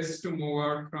for this to move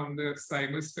out from the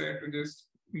cybersphere to just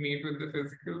meet with the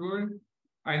physical world.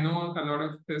 I know a lot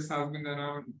of this has been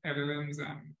around LLMs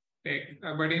and tech,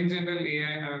 but in general,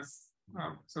 AI has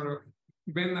sort of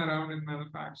been around in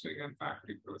manufacturing and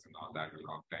factory floors and all that a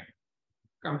long time.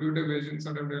 Computer vision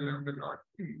sort of developed a lot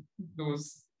in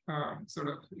those sort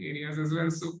of areas as well.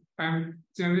 So I'm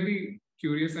generally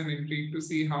curious and intrigued to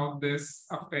see how this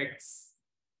affects.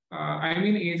 I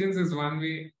mean, agents is one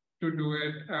way to do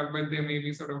it, but there may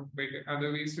be sort of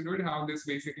other ways to do it. How this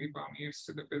basically permeates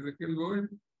to the physical world.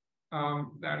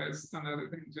 That is another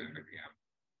thing generally I'm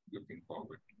looking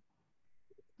forward to.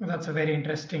 Well, that's a very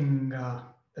interesting,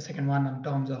 the second one in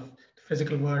terms of the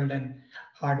physical world and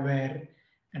hardware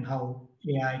and how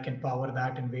AI can power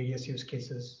that in various use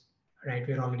cases, right?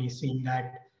 We're already seeing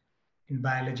that in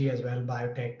biology as well,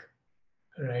 biotech,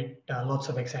 right? Lots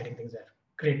of exciting things there.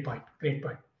 Great point. Great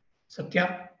point.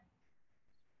 Satya?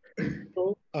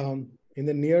 So, in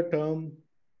the near term,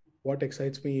 what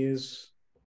excites me is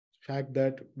the fact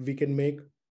that we can make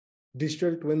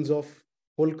digital twins of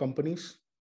whole companies,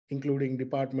 including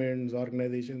departments,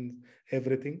 organizations,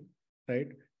 everything, right?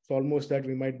 It's almost that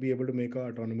we might be able to make an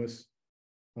autonomous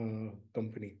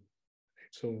company.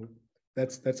 So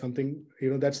that's something,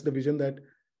 that's the vision that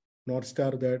North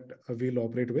Star that we'll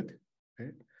operate with,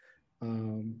 right?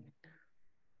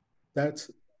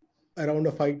 That's around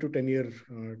a 5 to 10 year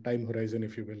time horizon,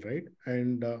 if you will, right?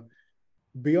 And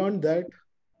beyond that,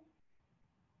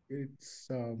 it's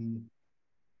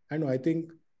I know, I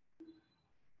think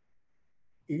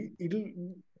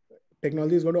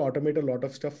technology is going to automate a lot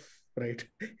of stuff, right?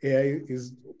 AI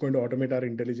is going to automate our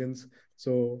intelligence.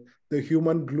 So the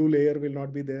human glue layer will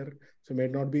not be there. So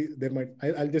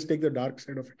I'll just take the dark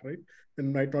side of it, right? There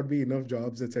might not be enough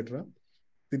jobs, etc.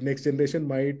 The next generation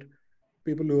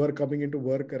people who are coming into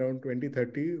work around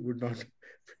 2030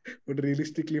 would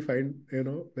realistically find,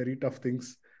 very tough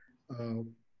things.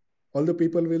 All the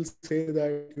people will say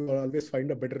that you will always find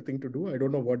a better thing to do. I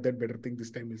don't know what that better thing this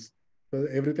time is. So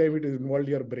every time it involved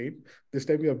your brain, this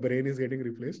time your brain is getting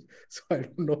replaced. So I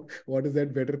don't know what is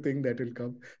that better thing that will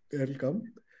come.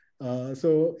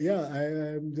 So yeah, I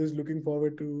am just looking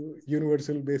forward to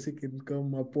universal basic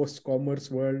income, a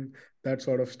post-commerce world, that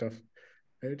sort of stuff.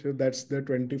 Right? So that's the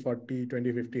 2040,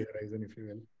 2050 horizon, if you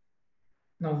will.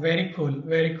 No, very cool.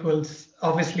 Very cool.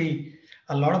 Obviously,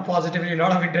 a lot of positivity, a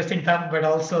lot of interesting stuff, but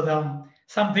also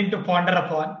something to ponder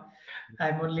upon.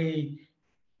 I'm only,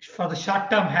 for the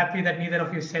short term, happy that neither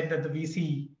of you said that the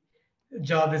VC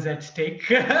job is at stake.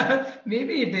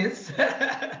 Maybe it is,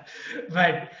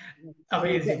 but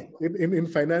amazing. In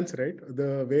finance, right?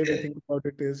 The way we think about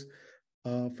it is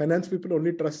finance people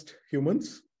only trust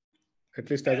humans, at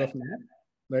least as of now,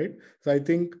 right? So I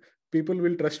think people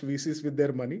will trust VCs with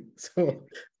their money. So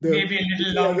maybe a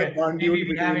little longer. Maybe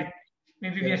we have it.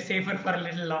 Maybe we are Yeah. safer for a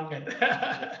little longer.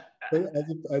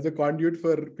 As a conduit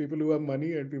for people who have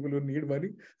money and people who need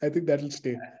money, I think that will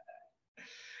stay.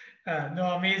 No,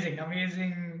 amazing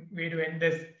way to end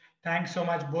this. Thanks so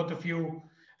much, both of you.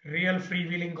 Real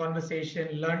freewheeling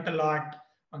conversation. Learned a lot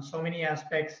on so many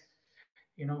aspects.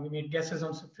 We made guesses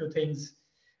on a few things.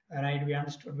 Right, we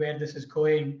understood where this is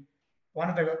going. One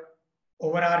of the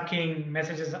overarching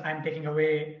messages I'm taking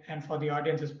away, and for the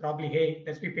audience, is probably, hey,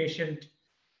 let's be patient,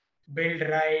 build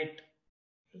right,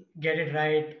 get it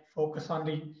right, focus on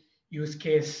the use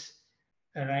case,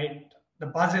 right? The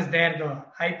buzz is there, the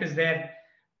hype is there,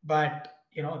 but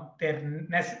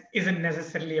there isn't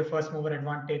necessarily a first mover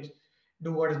advantage.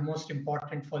 Do what is most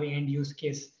important for the end use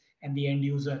case and the end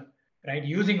user, right?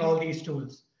 Using all these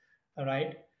tools, all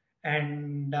right?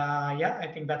 And yeah, I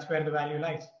think that's where the value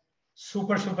lies.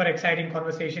 Super exciting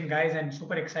conversation, guys, and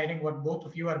super exciting what both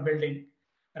of you are building,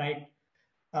 right?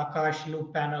 Akash,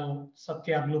 Loop Panel,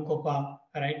 Satya, Blue Copa,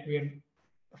 right? We're,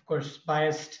 of course,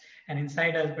 biased and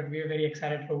insiders, but we're very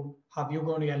excited to how you're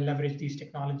going to leverage these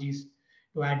technologies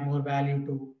to add more value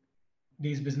to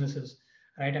these businesses,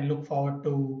 right? And look forward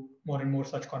to more and more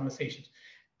such conversations.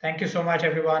 Thank you so much,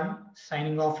 everyone.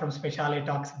 Signing off from Speciale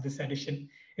Talks this edition.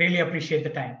 Really appreciate the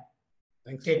time.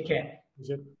 Thanks. Take care.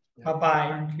 Yeah.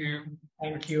 Bye-bye. Thank you.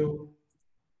 Thank you.